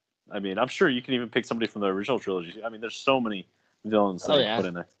 yeah. I mean, I'm sure you can even pick somebody from the original trilogy. I mean, there's so many villains that you put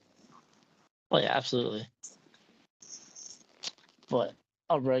in there. Oh yeah, absolutely. But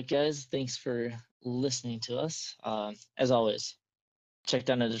all right, guys, thanks for listening to us. As always, check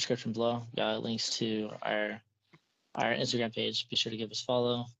down in the description below. Got links to our Instagram page. Be sure to give us a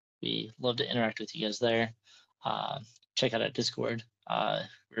follow. We love to interact with you guys there. Check out our Discord.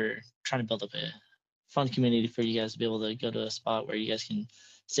 We're trying to build up a fun community for you guys to be able to go to a spot where you guys can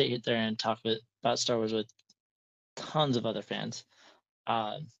sit there and talk about Star Wars with tons of other fans.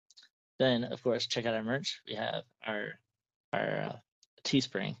 Then, of course, check out our merch. We have our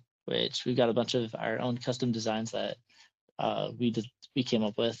Teespring, which we've got a bunch of our own custom designs that we came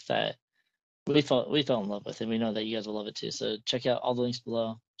up with that we fell in love with, and we know that you guys will love it too. So check out all the links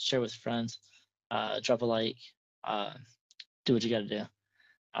below. Share with friends. Drop a like. Do what you got to do.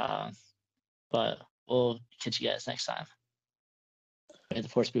 But we'll catch you guys next time. May the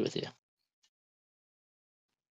Force be with you.